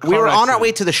into a car we were on our accident.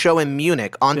 way to the show in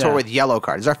Munich on tour with Yellow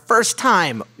Card. It's our first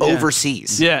time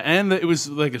overseas. Yeah, and it was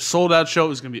like a sold out show. It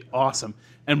was going to be awesome.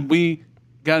 And we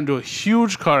got into a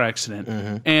huge car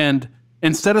accident. And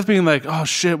instead of being like, oh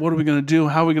shit, what are we going to do?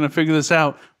 How are we going to figure this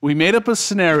out? We made up a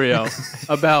scenario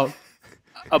about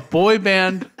a boy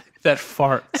band that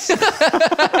farts.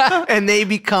 And they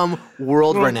become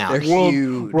world renowned. They're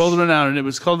huge. World renowned. And it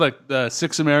was called like the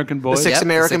Six American Boys. The Six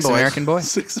American Boys. American Boys.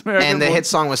 Six American And the Boys. hit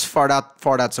song was Fart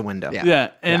Out's a Window.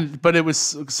 Yeah. Yeah, but it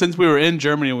was since we were in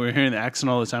Germany and we were hearing the accent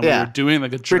all the time. Yeah. We were doing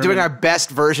like a We German. were doing our best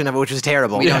version of it, which was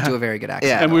terrible. We don't do a very good accent.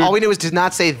 Yeah, And we all we knew was to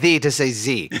not say the, to say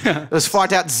Z. It was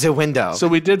Fart Out the Window. So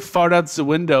we did fart out the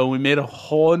window. We made a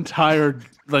whole entire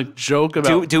like joke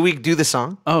about. do we do the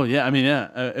song? Oh yeah, I mean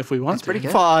if we want to. pretty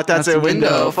good. Fart out the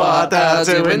window, fart out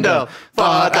the window,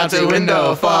 fart out the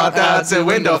window, fart out the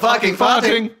window, fucking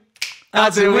farting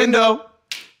out the window,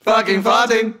 fucking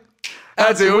farting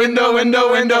out the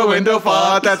window,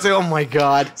 fart out the. Oh my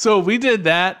God. So we did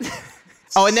that.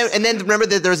 Oh, and then remember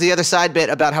that there was the other side bit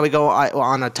about how we go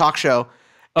on a talk show.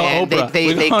 And Oprah. they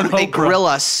We go on they Oprah. grill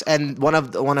us, and one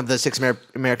of the Six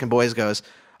American Boys goes,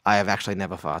 "I have actually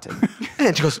never farted,"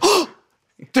 and she goes, "Oh,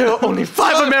 there are only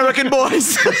 5 American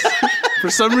boys." For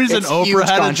some reason, It's Oprah huge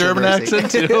had a German controversy.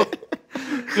 accent too.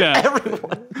 Yeah.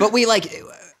 Everyone. But we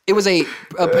it was a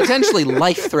potentially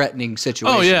life-threatening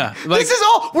situation. Oh yeah. Like This is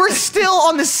all. We're still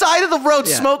on the side of the road,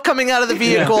 Yeah. smoke coming out of the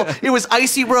vehicle. It was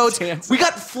icy roads. We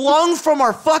got flung from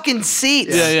our fucking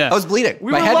seats. yeah. I was bleeding.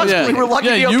 We My were head was lucky. yeah. We were lucky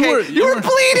Yeah, to be you okay. were- You were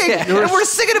bleeding, Yeah. and we're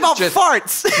singing about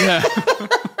farts. Yeah.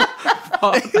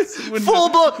 Full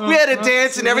blown. We had to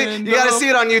dance and everything. You got to see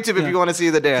it on YouTube if you want to see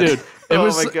the dance. Dude, it oh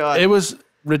was my God. it was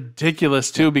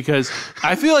ridiculous too because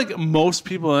I feel like most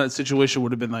people in that situation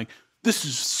would have been like, this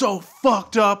is so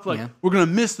fucked up. Like, we're gonna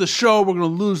miss the show. We're gonna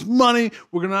lose money.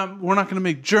 We're not gonna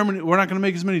make Germany. We're not gonna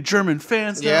make as many German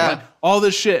fans. Yeah. Like, all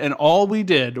this shit, and all we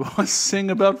did was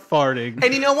sing about farting.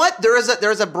 And you know what? There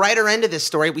is a brighter end to this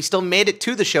story. We still made it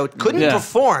to the show. Couldn't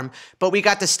perform, but we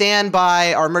got to stand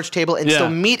by our merch table and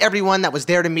still meet everyone that was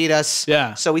there to meet us.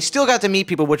 Yeah. So we still got to meet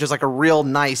people, which is like a real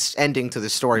nice ending to the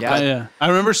story. Yeah. Yeah. I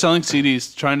remember selling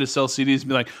CDs, trying to sell CDs, and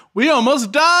be like, "We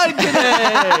almost died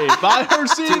today. Buy our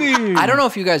CD." I don't know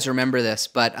if you guys remember this,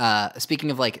 but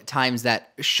speaking of like times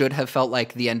that should have felt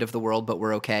like the end of the world, but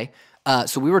we're okay.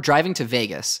 So we were driving to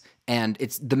Vegas, and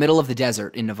it's the middle of the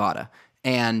desert in Nevada,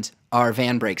 and our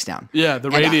van breaks down. Yeah, the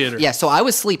radiator. So I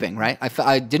was sleeping, right?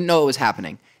 I didn't know what was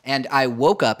happening. And I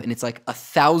woke up, and it's like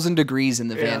 1,000 degrees in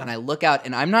the van, and I look out,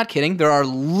 and I'm not kidding. There are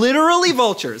literally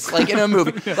vultures, like in a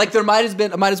movie. Like there might as well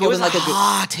been like there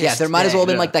might as well have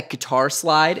been like that guitar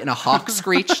slide and a hawk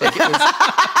screech. Like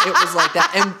it was like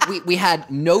that. And we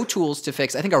had no tools to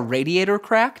fix. I think our radiator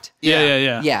cracked.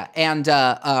 Yeah. And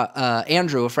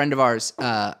Andrew, a friend of ours,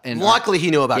 and Luckily, he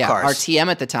knew about cars. Our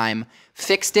TM at the time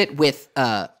fixed it with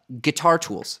guitar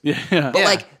tools. Yeah. But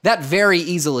like that very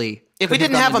easily. If we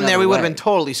didn't have them there, we would have been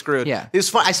totally screwed. Yeah. It was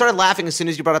fun. I started laughing as soon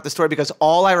as you brought up the story because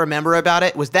all I remember about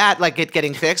it was that, like, it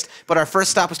getting fixed. But our first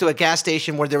stop was to a gas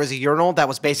station where there was a urinal that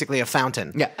was basically a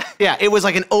fountain. Yeah. Yeah. It was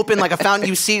like an open, like a fountain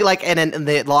you see, like, in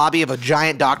the lobby of a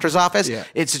giant doctor's office. Yeah.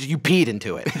 It's you peed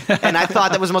into it. And I thought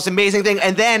that was the most amazing thing.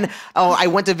 And then, I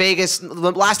went to Vegas.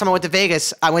 The last time I went to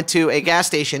Vegas, I went to a gas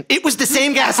station. It was the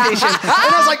same gas station. And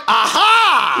I was like,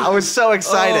 aha! I was so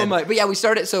excited. Oh my! But yeah, we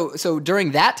started. So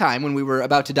during that time when we were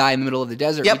about to die in the middle of the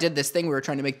desert, we did this thing. We were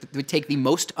trying to take the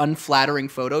most unflattering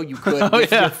photo you could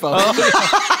with your phone.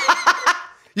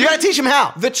 You gotta teach him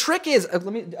how. The trick is, I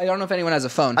don't know if anyone has a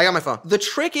phone. I got my phone. The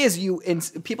trick is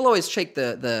people always take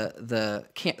the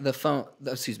phone.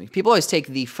 Excuse me. People always take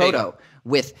the photo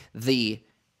with the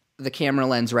camera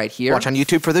lens right here. Watch on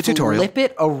YouTube for the tutorial. Flip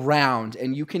it around,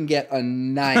 and you can get a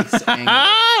nice angle.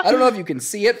 I don't know if you can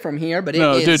see it from here, but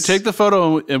No, dude, take the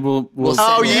photo and we'll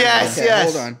Oh, yes, okay,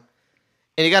 yes. Hold on.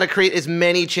 And you got to create as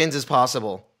many chins as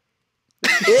possible.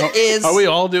 It is. Are we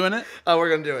all doing it? Oh, we're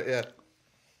going to do it, yeah.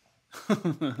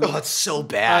 Oh, it's so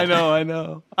bad. I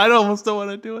know. I almost don't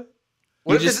want to do it.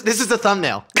 What if this is the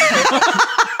thumbnail?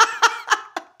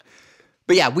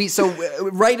 But yeah,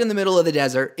 right in the middle of the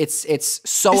desert. It's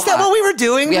so Is that hot. what we were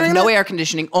doing? We have during no that? air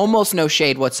conditioning, almost no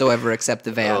shade whatsoever except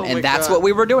the van, Oh my and that's God. what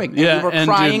we were doing. And Yeah, we were and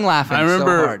crying, dude, laughing. I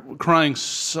remember so hard. crying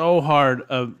so hard,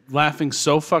 laughing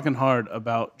so fucking hard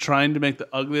about trying to make the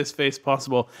ugliest face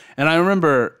possible. And I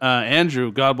remember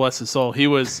Andrew, God bless his soul, he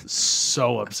was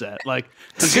so upset. Like,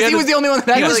 Because he was the only one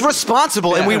that He was actually.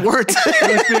 responsible, and we weren't.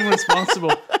 he was being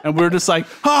responsible, and we're just like,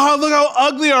 oh, look how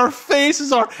ugly our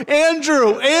faces are,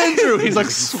 Andrew. He's like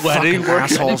sweating,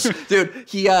 assholes. Dude,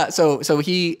 he so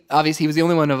he obviously he was the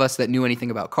only one of us that knew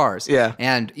anything about cars. Yeah.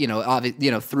 And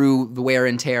through the wear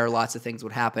and tear, lots of things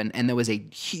would happen, and there was a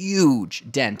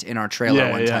huge dent in our trailer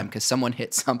one time because someone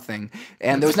hit something,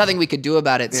 and there was nothing we could do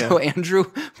about it. So Andrew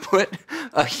put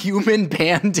a human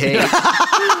Band-Aid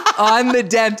on the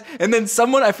dent, and then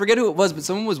someone, I forget who it was, but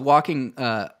someone was walking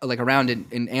like around,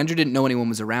 and Andrew didn't know anyone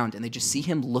was around, and they just see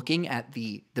him looking at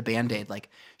the Band-Aid, like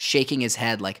shaking his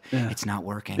head, like it's not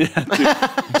working.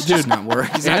 It's just not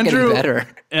working. It's not getting better.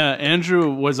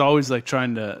 Andrew was always like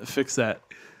trying to fix that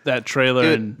trailer.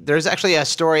 Dude, and there's actually a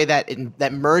story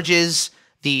that merges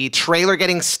the trailer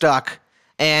getting stuck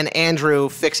and Andrew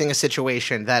fixing a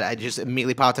situation that I just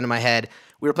immediately popped into my head.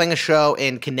 We were playing a show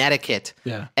in Connecticut,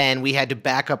 and we had to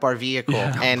back up our vehicle,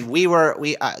 and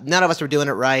none of us were doing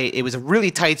it right. It was a really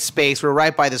tight space. We were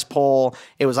right by this pole.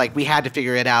 It was like we had to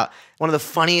figure it out. One of the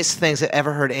funniest things I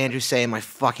ever heard Andrew say in my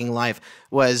fucking life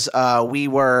was he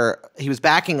was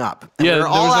backing up. And we were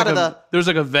all out of the. There was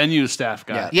like a venue staff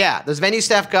guy. Yeah, there's venue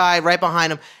staff guy right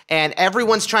behind him, and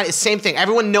everyone's trying. It's the same thing.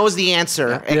 Everyone knows the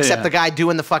answer except the guy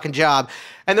doing the fucking job.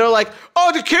 And they're like,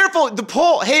 "Oh, be careful! The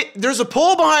pole! Hey, there's a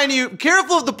pole behind you.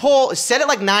 Careful of the pole!" Said it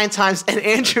like 9 times, and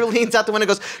Andrew leans out the window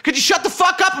and goes, "Could you shut the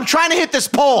fuck up? I'm trying to hit this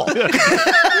pole."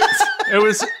 It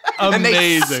was amazing. And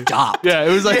they stopped. Yeah, it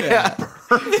was like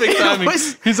perfect timing.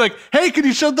 He's like, "Hey, can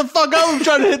you shut the fuck up? I'm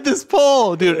trying to hit this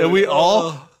pole, dude." And we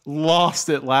all lost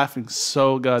it laughing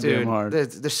so goddamn hard.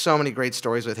 There's so many great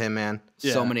stories with him, man.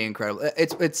 So many incredible.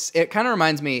 It kind of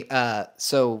reminds me.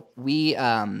 So we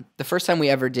the first time we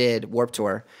ever did Warped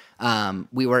Tour,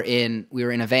 we were in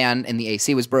a van and the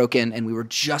AC was broken and we were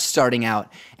just starting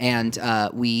out and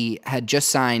we had just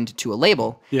signed to a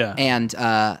label. Yeah. And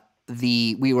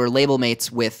we were label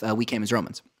mates with We Came as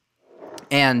Romans,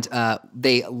 and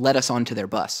they let us onto their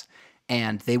bus,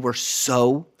 and they were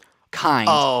so kind.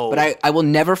 Oh. But I will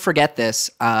never forget this.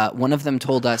 One of them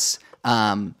told us,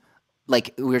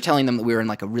 like we were telling them that we were in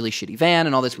like a really shitty van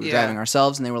and all this. We were driving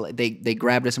ourselves, and they were like, they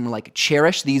grabbed us and were like,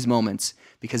 cherish these moments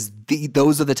because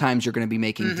those are the times you're going to be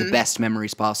making the best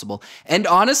memories possible. And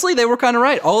honestly, they were kind of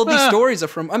right. All of these stories are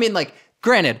from. I mean, like,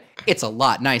 granted, it's a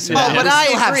lot nicer. Oh, but I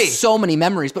still agree. have so many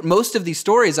memories, but most of these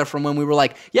stories are from when we were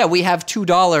like, yeah, we have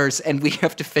 $2 and we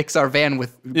have to fix our van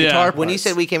with guitar parts. When you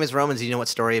said we came as Romans, you know what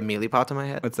story immediately popped in my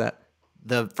head? What's that?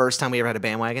 The first time we ever had a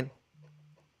bandwagon.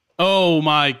 Oh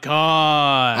my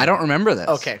God. I don't remember this.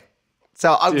 Okay.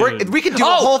 So we could do a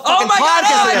whole oh fucking my God,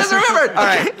 podcast. I just remembered. All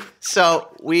right.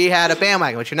 So we had a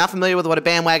bandwagon, which you're not familiar with what a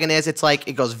bandwagon is. It's like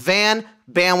it goes van,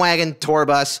 bandwagon, tour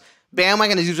bus.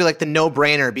 Bandwagon is usually like the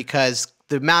no-brainer because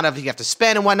the amount of you have to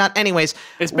spend and whatnot. Anyways,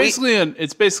 It's basically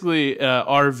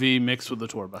RV mixed with the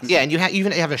tour bus. yeah, and you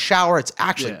even have a shower. It's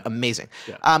actually amazing.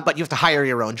 Yeah. But you have to hire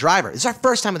your own driver. This is our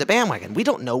first time with the bandwagon. We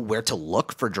don't know where to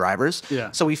look for drivers.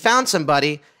 Yeah. So we found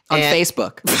somebody On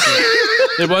Facebook.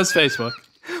 It was Facebook.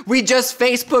 We just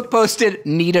Facebook posted,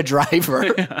 need a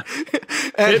driver.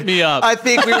 Hit me up. I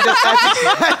think we were just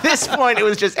at this point it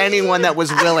was just anyone that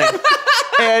was willing.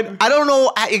 And I don't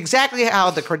know exactly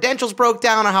how the credentials broke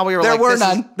down or how we were There like, were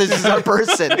none. This is our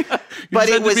person. But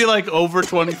it it was to be like over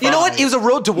 25. you know what? It was a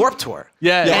Road to Warp Tour.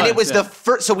 Yeah, and it was yeah. the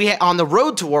first. So we had on the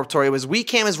Road to Warp Tour. It was we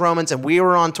came as Romans and we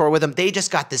were on tour with them. They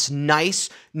just got this nice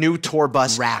new tour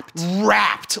bus Wrapped.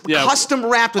 custom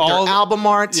wrapped with their album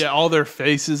arts. Yeah, all their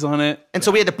faces on it. And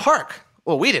so we had to park.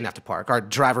 Well, we didn't have to park. Our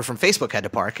driver from Facebook had to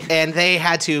park. And they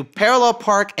had to parallel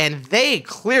park, and they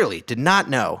clearly did not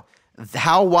know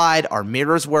how wide our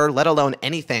mirrors were, let alone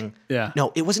anything. Yeah.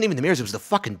 No, it wasn't even the mirrors. It was the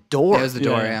fucking door. It was the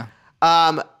door,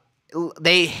 yeah.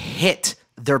 They hit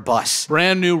their bus.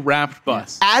 Brand new wrapped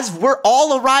bus. As we're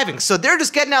all arriving. So they're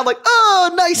just getting out like,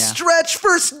 oh, nice stretch,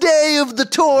 first day of the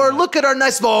tour. Look at our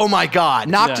nice, oh my God.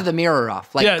 Knocked the mirror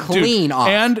off, like clean off.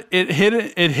 And it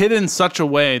hit in such a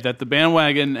way that the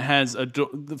bandwagon has a door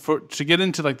to get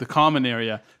into like the common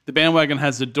area. The bandwagon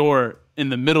has a door in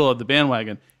the middle of the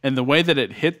bandwagon, and the way that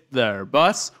it hit their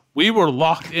bus, we were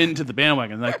locked into the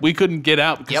bandwagon. Like we couldn't get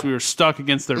out because we were stuck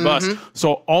against their bus.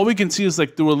 So all we can see is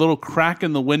like through a little crack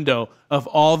in the window of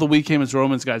all the We Came as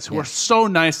Romans guys who are so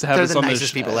nice to have They're us the on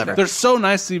nicest people ever. They're so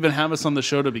nice to even have us on the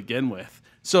show to begin with.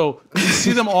 So you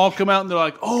see them all come out and they're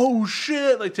like, oh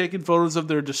shit, like taking photos of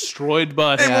their destroyed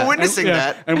bus. And we're witnessing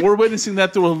that. And we're witnessing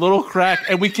that through a little crack.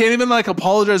 And we can't even like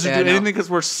apologize or do I know. anything because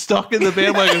we're stuck in the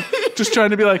bandwagon just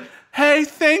trying to be like, hey,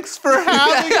 thanks for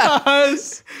having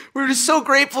us. We were just so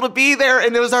grateful to be there.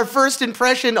 And it was our first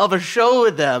impression of a show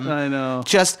with them. I know.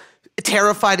 Just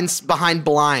terrified and behind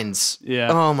blinds.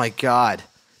 Yeah. Oh my God.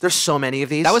 There's so many of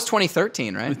these. That was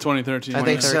 2013, right? 2013. I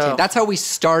think so. That's how we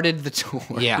started the tour.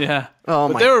 Yeah. Yeah. Oh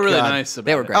but my they were really God. nice about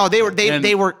They were it. great. Oh, And-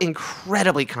 they were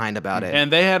incredibly kind about it.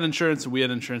 And they had insurance and we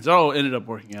had insurance. It all ended up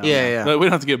working out. Yeah. But we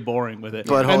don't have to get boring with it.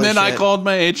 But and holy then I shit. called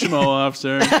my HMO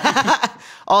officer.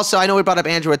 Also, I know we brought up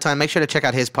Andrew a ton. Make sure to check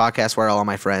out his podcast, Where Are All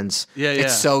My Friends? Yeah, yeah.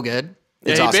 It's so good.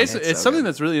 Yeah, It's he awesome. basically, it's something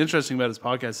that's really interesting about his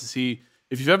podcast is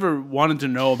if you've ever wanted to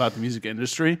know about the music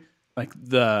industry,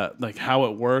 like how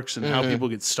it works and how people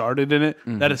get started in it,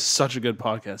 that is such a good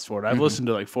podcast for it. I've listened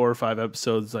to like 4 or 5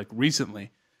 episodes like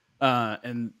recently,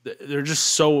 and they're just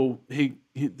so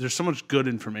there's so much good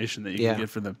information that you can get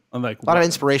from them. On like A lot of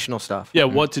inspirational stuff.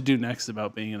 what to do next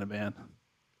about being in a band.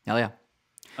 Hell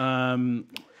yeah.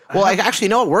 Well, actually,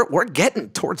 no, we're getting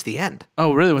towards the end.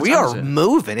 Oh, really? What We time are is it?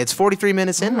 moving. It's 43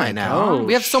 minutes in right now. God.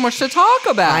 We have so much to talk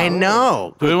about. I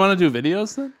know. Do we want to do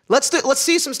videos then? Let's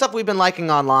see some stuff we've been liking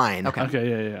online.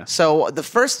 Okay, yeah. So the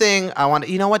first thing I want,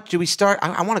 you know what? Do we start?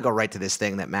 I want to go right to this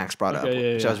thing that Max brought up,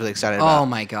 which I was really excited about. Oh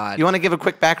my God. You want to give a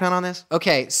quick background on this?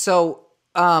 Okay, so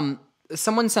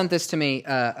someone sent this to me.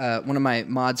 One of my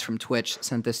mods from Twitch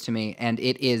sent this to me, and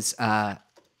it is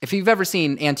if you've ever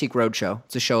seen Antique Roadshow,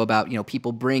 it's a show about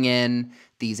people bring in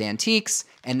these antiques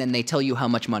and then they tell you how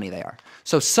much money they are.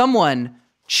 So someone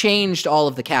changed all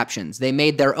of the captions. They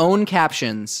made their own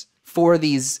captions for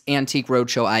these Antique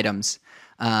Roadshow items.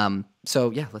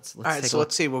 So yeah, let's All right, take so a look.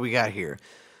 let's see what we got here.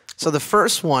 So the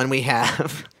first one we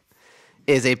have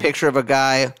is a picture of a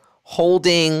guy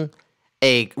holding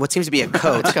what seems to be a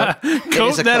coat. Coat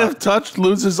that if touched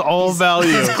loses all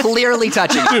value. Clearly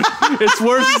touching it. It's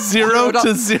worth $0 to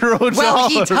 $0. Well,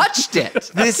 he touched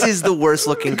it. This is the worst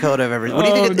looking coat I've ever. What do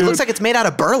you think? It looks like it's made out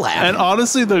of burlap. And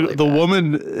honestly, the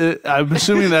woman, I'm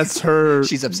assuming that's her.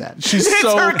 She's upset. She's It's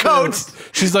so her coat.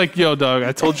 pissed. She's like, yo, dog,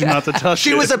 I told you not to touch it.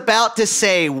 She was about to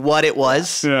say what it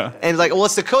was. Yeah. And like, well,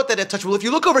 it's the coat that it touched. Well, if you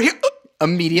look over here.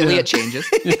 Immediately it changes.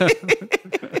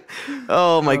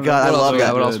 Oh my God, I love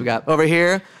that. What else we got? Over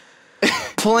here.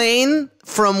 plane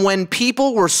from when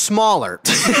people were smaller,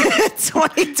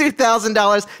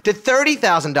 $22,000 to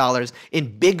 $30,000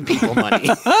 in big people money.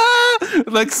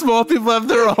 Like small people have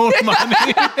their own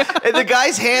money. And the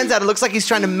guy's hands out. It looks like he's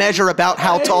trying to measure about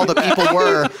how tall the people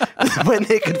were when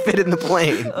they could fit in the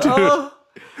plane. Dude.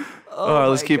 Oh,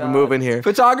 let's keep it moving here.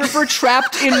 Photographer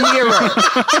trapped in mirror.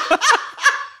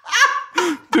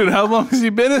 Dude, how long has he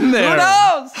been in there? Who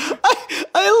knows?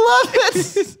 I love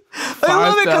it. I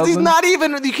love it because he's not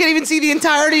even, you can't even see the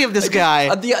entirety of this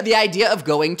guy. The idea of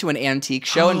going to an antique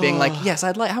show and being like, yes,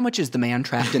 I'd like, how much is the man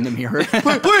trapped in the mirror?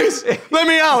 Please, let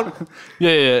me out. Yeah.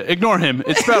 Ignore him.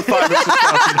 It's about $5,000 or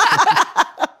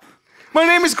 $6,000. My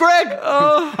name is Greg.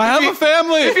 I have a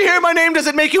family. If you hear my name, does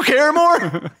it make you care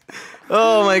more?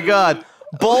 Oh my God.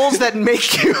 Bowls that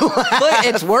make you laugh. Look,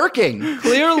 it's working,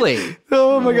 clearly.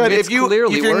 Oh my God. It's If you're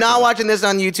working. not watching this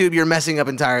on YouTube, you're messing up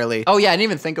entirely. Oh, yeah, I didn't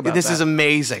even think about This that. is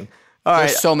amazing. All right.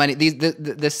 There's so many.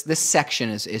 This section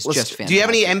is just fantastic. Do you have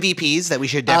any MVPs that we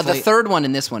should definitely... The third one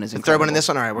in this one is incredible. Third one in this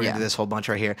one? All right, we're going to do this whole bunch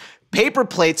right here. Paper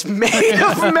plates made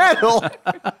of metal.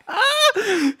 The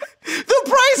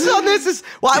price on this is...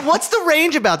 Well, what's the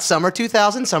range about? Some are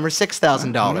 $2,000, some are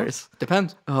 $6,000.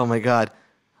 Depends. Oh my God.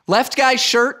 Left guy's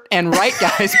shirt and right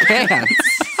guy's pants.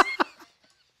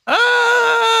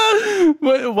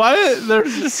 Why they're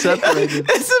just separated?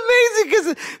 It's amazing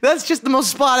because that's just the most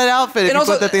spotted outfit if you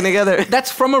put that thing together.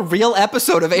 That's from a real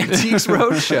episode of Antiques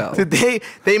Roadshow.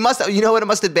 They must, you know what it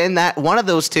must have been? That one of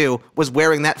those two was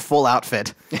wearing that full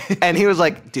outfit. And he was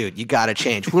like, dude, you got to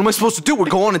change. What am I supposed to do? We're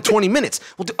going in 20 minutes.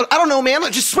 Well, I don't know, man.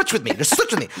 Just switch with me. Just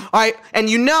switch with me. All right. And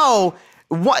you know...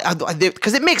 What?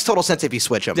 Because it makes total sense if you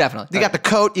switch them. Definitely. You got the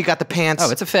coat, you got the pants.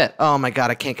 Oh, it's a fit. Oh my God,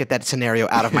 I can't get that scenario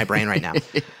out of my brain right now.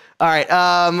 All right.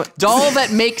 Doll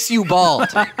that makes you bald.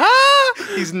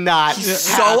 He's not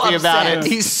So happy upset about it.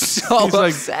 He's so He's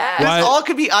like, upset. why- This all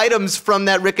could be items from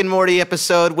that Rick and Morty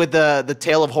episode with the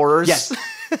Tale of Horrors. Yes.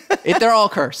 They're all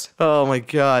cursed. Oh my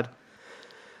God.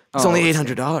 It's only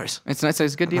 $800. It's nice.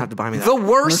 It's a good deal. have to buy me that. The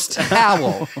worst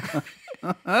owl.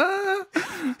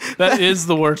 That is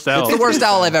the worst owl. It's the worst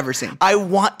owl I've ever seen. I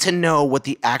want to know what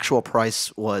the actual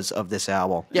price was of this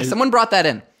owl. Yeah, someone brought that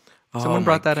in. Someone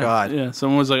brought that in. God. Yeah,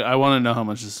 someone was like, I want to know how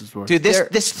much this is worth. Dude,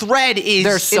 this thread is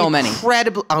there's so many.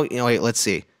 incredible. Oh, wait, let's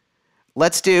see.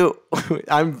 Let's do.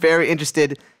 I'm very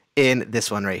interested in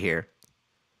this one right here.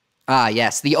 Ah,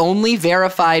 yes, the only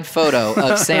verified photo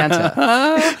of Santa.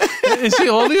 Is he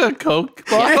holding a Coke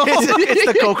bottle? It's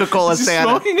the Coca-Cola Is he Santa.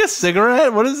 smoking a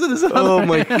cigarette? What is it? Is it Oh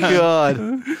my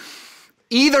God.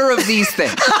 Either of these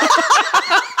things.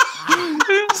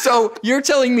 So you're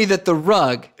telling me that the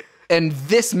rug and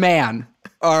this man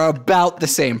are about the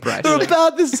same price? They're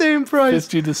about the same price.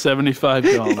 $50 to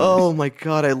 $75. Oh my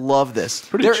God, I love this.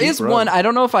 Pretty There cheap is rug. one. I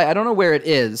don't know where it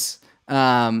is.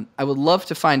 I would love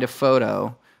to find a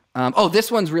photo.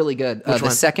 This one's really good. The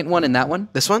one? second one and that one.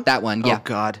 This one? That one. Yeah. Oh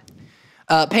God.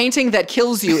 Painting that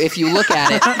kills you if you look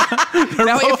at it.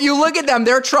 Now, if you look at them,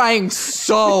 they're trying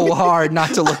so hard not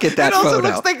to look at that It also photo.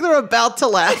 looks like they're about to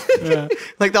laugh.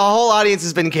 Like the whole audience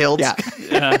has been killed. Yeah.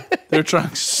 Yeah, they're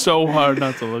trying so hard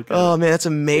not to look at Oh man, that's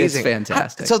amazing. It's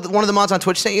fantastic. So one of the mods on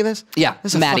Twitch sent you this? Yeah,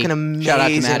 This is a Maddie. fucking amazing. Shout out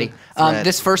to Maddie. thread.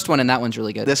 This first one and that one's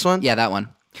really good. This one? Yeah, that one.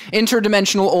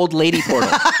 Interdimensional old lady portal.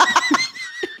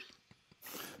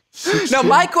 Now,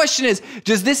 my question is,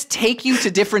 does this take you to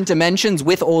different dimensions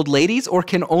with old ladies, or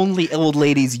can only old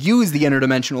ladies use the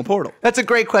interdimensional portal? That's a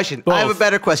great question. I have a Both.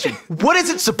 better question. What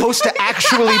is it supposed to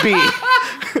actually be?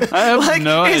 I have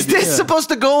no is idea. this supposed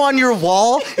to go on your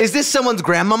wall? Is this someone's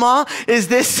grandmama? Is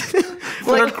this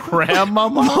Their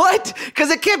grandmama? what?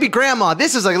 Because it can't be grandma.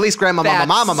 This is like at least grandma,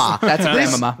 mama. That's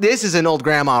grandmama. This is an old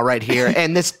grandma right here,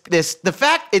 and the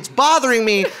fact it's bothering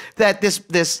me that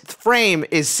this frame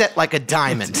is set like a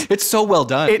diamond. It's so well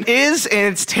done. It is,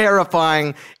 and it's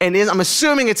terrifying. And I'm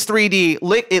assuming it's 3D.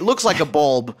 It looks like a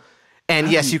bulb. And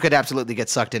yes, you could absolutely get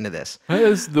sucked into this. That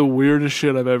is the weirdest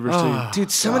shit I've ever seen. Dude,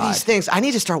 some of these things, I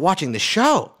need to start watching the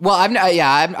show. Well, I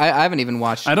haven't even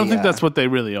watched. I don't think that's what they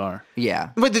really are.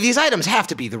 Yeah. But these items have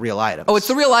to be the real items. Oh, it's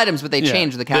the real items, but they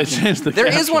changed the caption. changed the There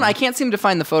is caption. one. I can't seem to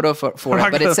find the photo for not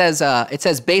it, but it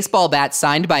says baseball bat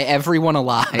signed by everyone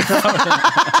alive.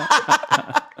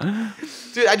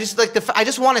 Dude, I just I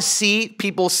just want to see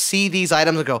people see these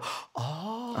items and go,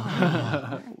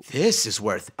 oh, this is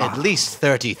worth at least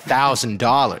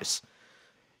 $30,000.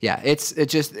 Yeah, it's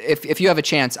just if you have a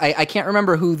chance, I can't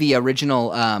remember who the original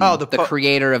the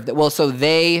creator of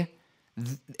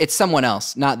it's someone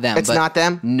else, not them. It's not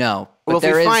them? No. Well, But if we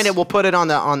there find is- it, we'll put it on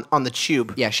the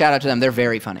tube. yeah, shout out to them. They're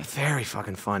very funny. Very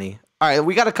fucking funny. All right,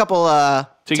 we got a couple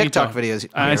TikTok videos.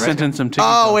 I sent in some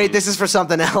TikTok. Oh wait, this is for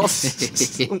something else.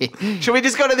 Should we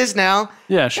just go to this now?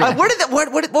 Yeah, sure.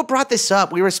 What brought this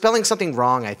up? We were spelling something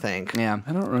wrong, I think. Yeah.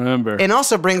 I don't remember. It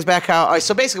also brings back how.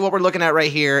 So basically, what we're looking at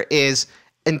right here is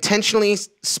intentionally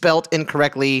spelt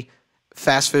incorrectly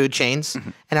fast food chains,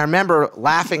 and I remember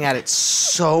laughing at it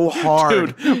so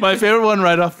hard. Dude, my favorite one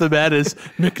right off the bat is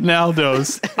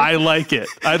McNaldo's. I like it.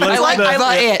 I like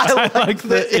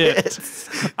the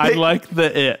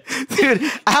it. Dude,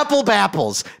 Apple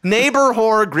Bapples, Neighbor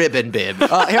Whore Gribbin Bib.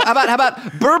 How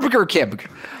about Burger Kib?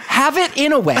 Have it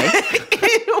in a way.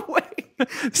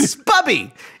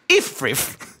 Spubby,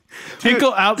 Ifrif.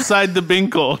 Tinkle outside the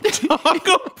binkle.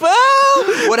 Taco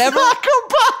Bell. Whatever. Taco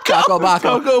Baco.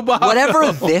 Taco Baco.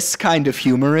 Whatever this kind of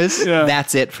humor is,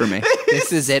 that's it for me.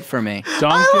 This is it for me.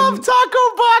 I love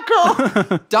Taco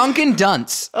Baco. Dunkin'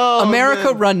 Dunce.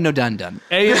 America run no dun dun.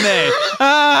 A&A.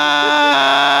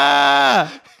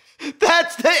 Ah!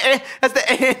 That's the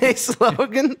A&A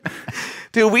slogan.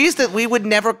 Dude, we would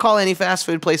never call any fast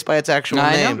food place by its actual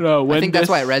name. No, I think that's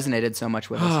why it resonated so much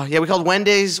with us. Yeah, we called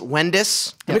Wendy's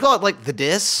Wendis. Did we call it like the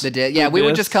Dis? We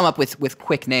would just come up with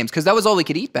quick names because that was all we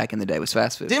could eat back in the day was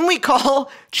fast food. Didn't we call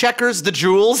Checkers the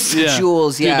Jewels? Yeah.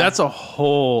 Jewels, yeah. Dude, that's a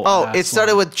whole. It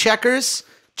started with Checkers,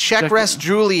 Checkrest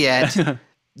Juliet,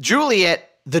 Juliet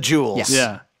the Jewels.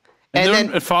 Yeah. And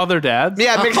then Father Dad's.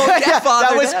 Yeah, Father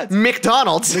that was Dad's.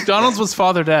 McDonald's. McDonald's was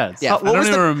Father Dad's. Yeah. I don't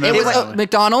even remember. It was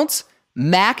McDonald's,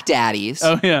 Mac Daddy's,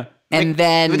 Oh yeah. and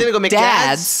then didn't we go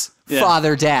McDad's? Dad's,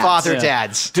 Father Dad's. Father Yeah.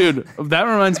 Dad's. Dude, that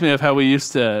reminds me of how we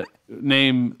used to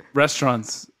name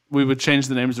restaurants. We would change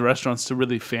the names of restaurants to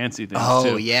really fancy things.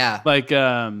 Oh, too. yeah. Like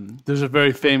there's a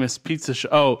very famous pizza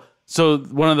shop. Oh, so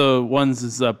one of the ones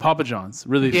is Papa John's,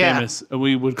 really famous. And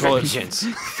we would call it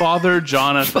Father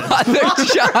Jonathan. Father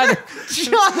John.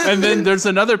 And then there's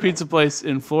another pizza place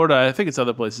in Florida. I think it's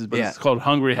other places, but it's called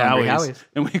Hungry Howie's.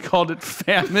 And we called it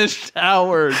Famished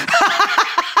Howard.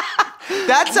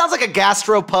 That sounds like a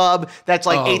gastropub that's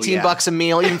like $18 a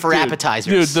meal, even for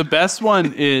appetizers. Dude, the best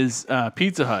one is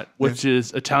Pizza Hut, which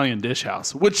is Italian Dish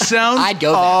House, which sounds I'd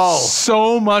go there.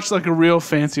 so much like a real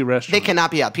fancy restaurant. They cannot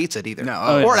be out pizzaed either.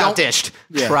 No. Or outdished.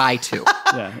 Try to.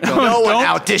 Yeah. No one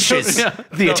outdishes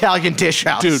the Italian Dish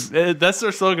House. Dude, that's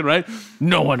their slogan, right?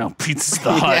 No one outpizzas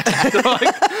the Hut.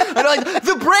 They're like,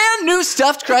 the brand new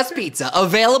stuffed crust pizza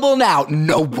available now.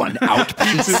 No one out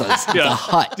pizzas the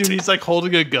Hut. Dude, he's like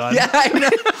holding a gun. Yeah, I know.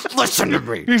 Listen to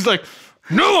me. He's like,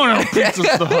 no one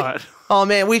outpizzas the Hut. Oh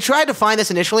man, we tried to find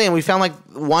this initially and we found like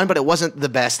one, but it wasn't the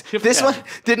best. This one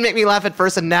didn't make me laugh at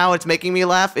first, and now it's making me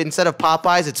laugh. Instead of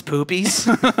Popeyes, it's Poopies.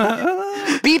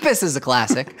 Beepus is a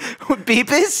classic.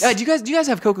 Beepus? Do you guys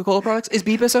have Coca-Cola products? Is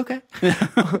Beepus okay?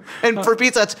 And for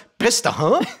pizza, it's Pista,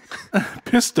 huh?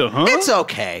 Pista, huh? It's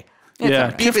okay.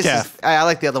 Yeah, Beepus is, Kif-Kaf. I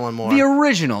like the other one more. The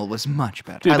original was much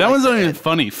better. Dude, that like one's not that. even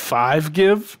funny. 5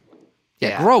 Give?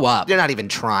 Yeah, grow up. You're not even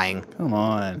trying. Come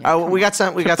on. We got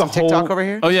some TikTok over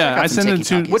here. Oh, yeah. I sent it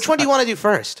to Which one do you want to do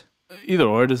first? either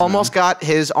or. It doesn't Almost got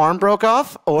his arm broke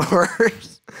off, or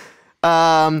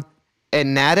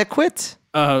inadequate?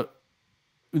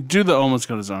 Do the almost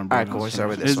got his arm broken. All right, cool. We'll start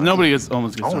with this one. Nobody gets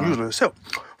almost gets I don't arm. usually accept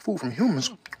food from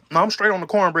humans. No, I'm straight on the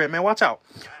cornbread, man. Watch out.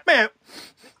 Man,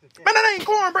 that ain't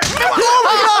cornbread.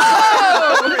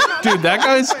 Dude, that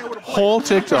guy's whole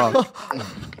TikTok.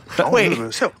 Wait,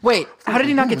 how did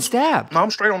he not get stabbed? No,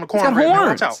 I'm straight on the cornbread, man.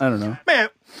 Watch out. I don't know. Man,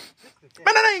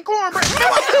 that ain't cornbread.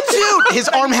 Dude, his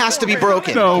arm has to be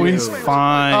broken. No, he's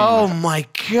fine. Oh my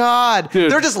God. Dude.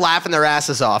 They're just laughing their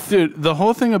asses off. Dude, the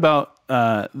whole thing about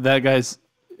that guy's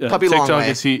Puppy Long TikTok Way.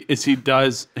 is he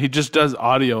just does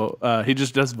audio. He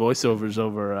just does voiceovers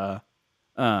over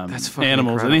fucking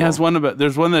animals. And he has one about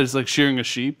there's one that's like shearing a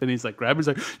sheep, and he's like grabbing. He's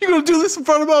like, "You gonna do this in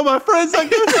front of all my friends? Like,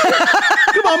 come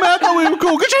on, man! I thought we were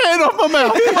cool. Get your hand off my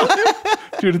mouth, come on."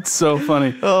 Dude. It's so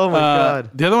funny. Oh my God.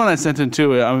 The other one I sent in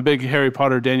too. I'm a big Harry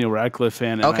Potter Daniel Radcliffe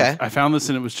fan. And Okay. I found this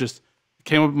and it was just it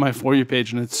came up on my For You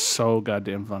page, and it's so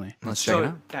goddamn funny. Let's check it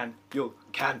out.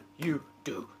 Can you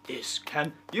do this?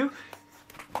 Can you?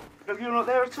 You're not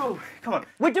there at all. Come on.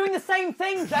 We're doing the same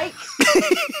thing, Jake.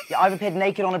 Yeah, I've appeared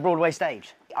naked on a Broadway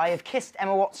stage. I have kissed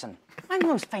Emma Watson. I'm the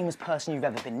most famous person you've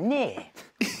ever been near.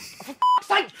 For f***'s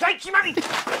sake, Jake, you married.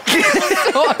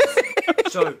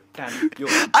 So, Dan, you're...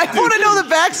 I want to know the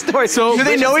backstory. So- do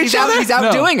they know each other? He's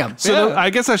out doing them. So I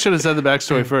guess I should have said the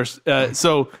backstory first.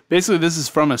 So basically, this is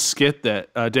from a skit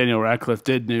that Daniel Radcliffe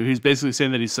did. He's basically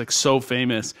saying that he's like so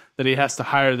famous that he has to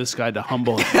hire this guy to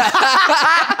humble him.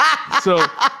 so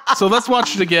let's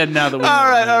watch it again now that we.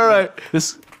 All right.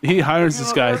 He hires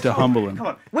this guy to humble him. Come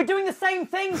on. We're doing the same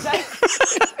thing, Jake.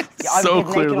 Yeah, I've So appeared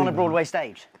naked on clearly. a Broadway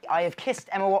stage. I have kissed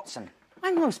Emma Watson.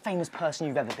 I'm the most famous person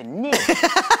you've ever been near.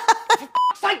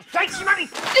 Jake, you ready?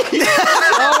 So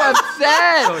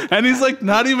upset. And he's like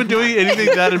not even doing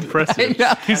anything that impressive.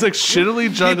 He's like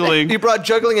shittily juggling. He brought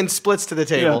juggling and splits to the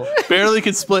table. Yeah, barely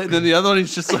can split, and then the other one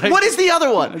he's just like, What is the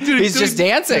other one? dude, He's just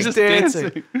dancing. He's just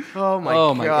dancing. Oh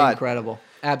my god. Incredible.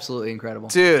 Absolutely incredible.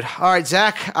 Dude. All right,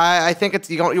 Zach, I think it's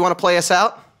you want to play us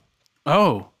out?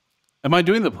 Oh, am I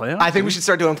doing the playoff? I think we should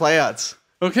start doing playouts.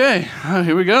 Okay,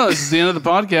 here we go. This is the end of the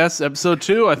podcast, episode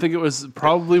 2. I think it was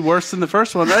probably worse than the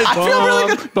first one, right? I feel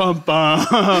really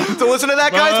good. So listen to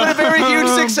that, guys. It's been a very huge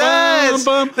success.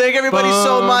 Thank everybody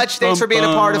so much. Thanks for being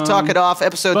a part of Talk It Off,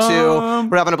 episode 2.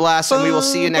 We're having a blast, and we will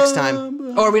see you next time.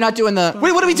 Or are we not doing the...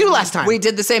 Wait, what did we do last time? We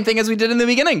did the same thing as we did in the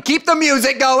beginning. Keep the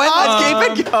music going.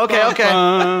 Let's keep it going.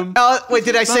 Okay. Wait,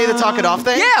 did I say the Talk It Off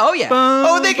thing? Yeah, oh yeah.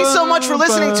 Oh, thank you so much for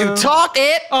listening to Talk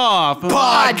It Off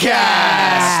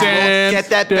Podcast. We'll get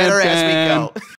that better as we go.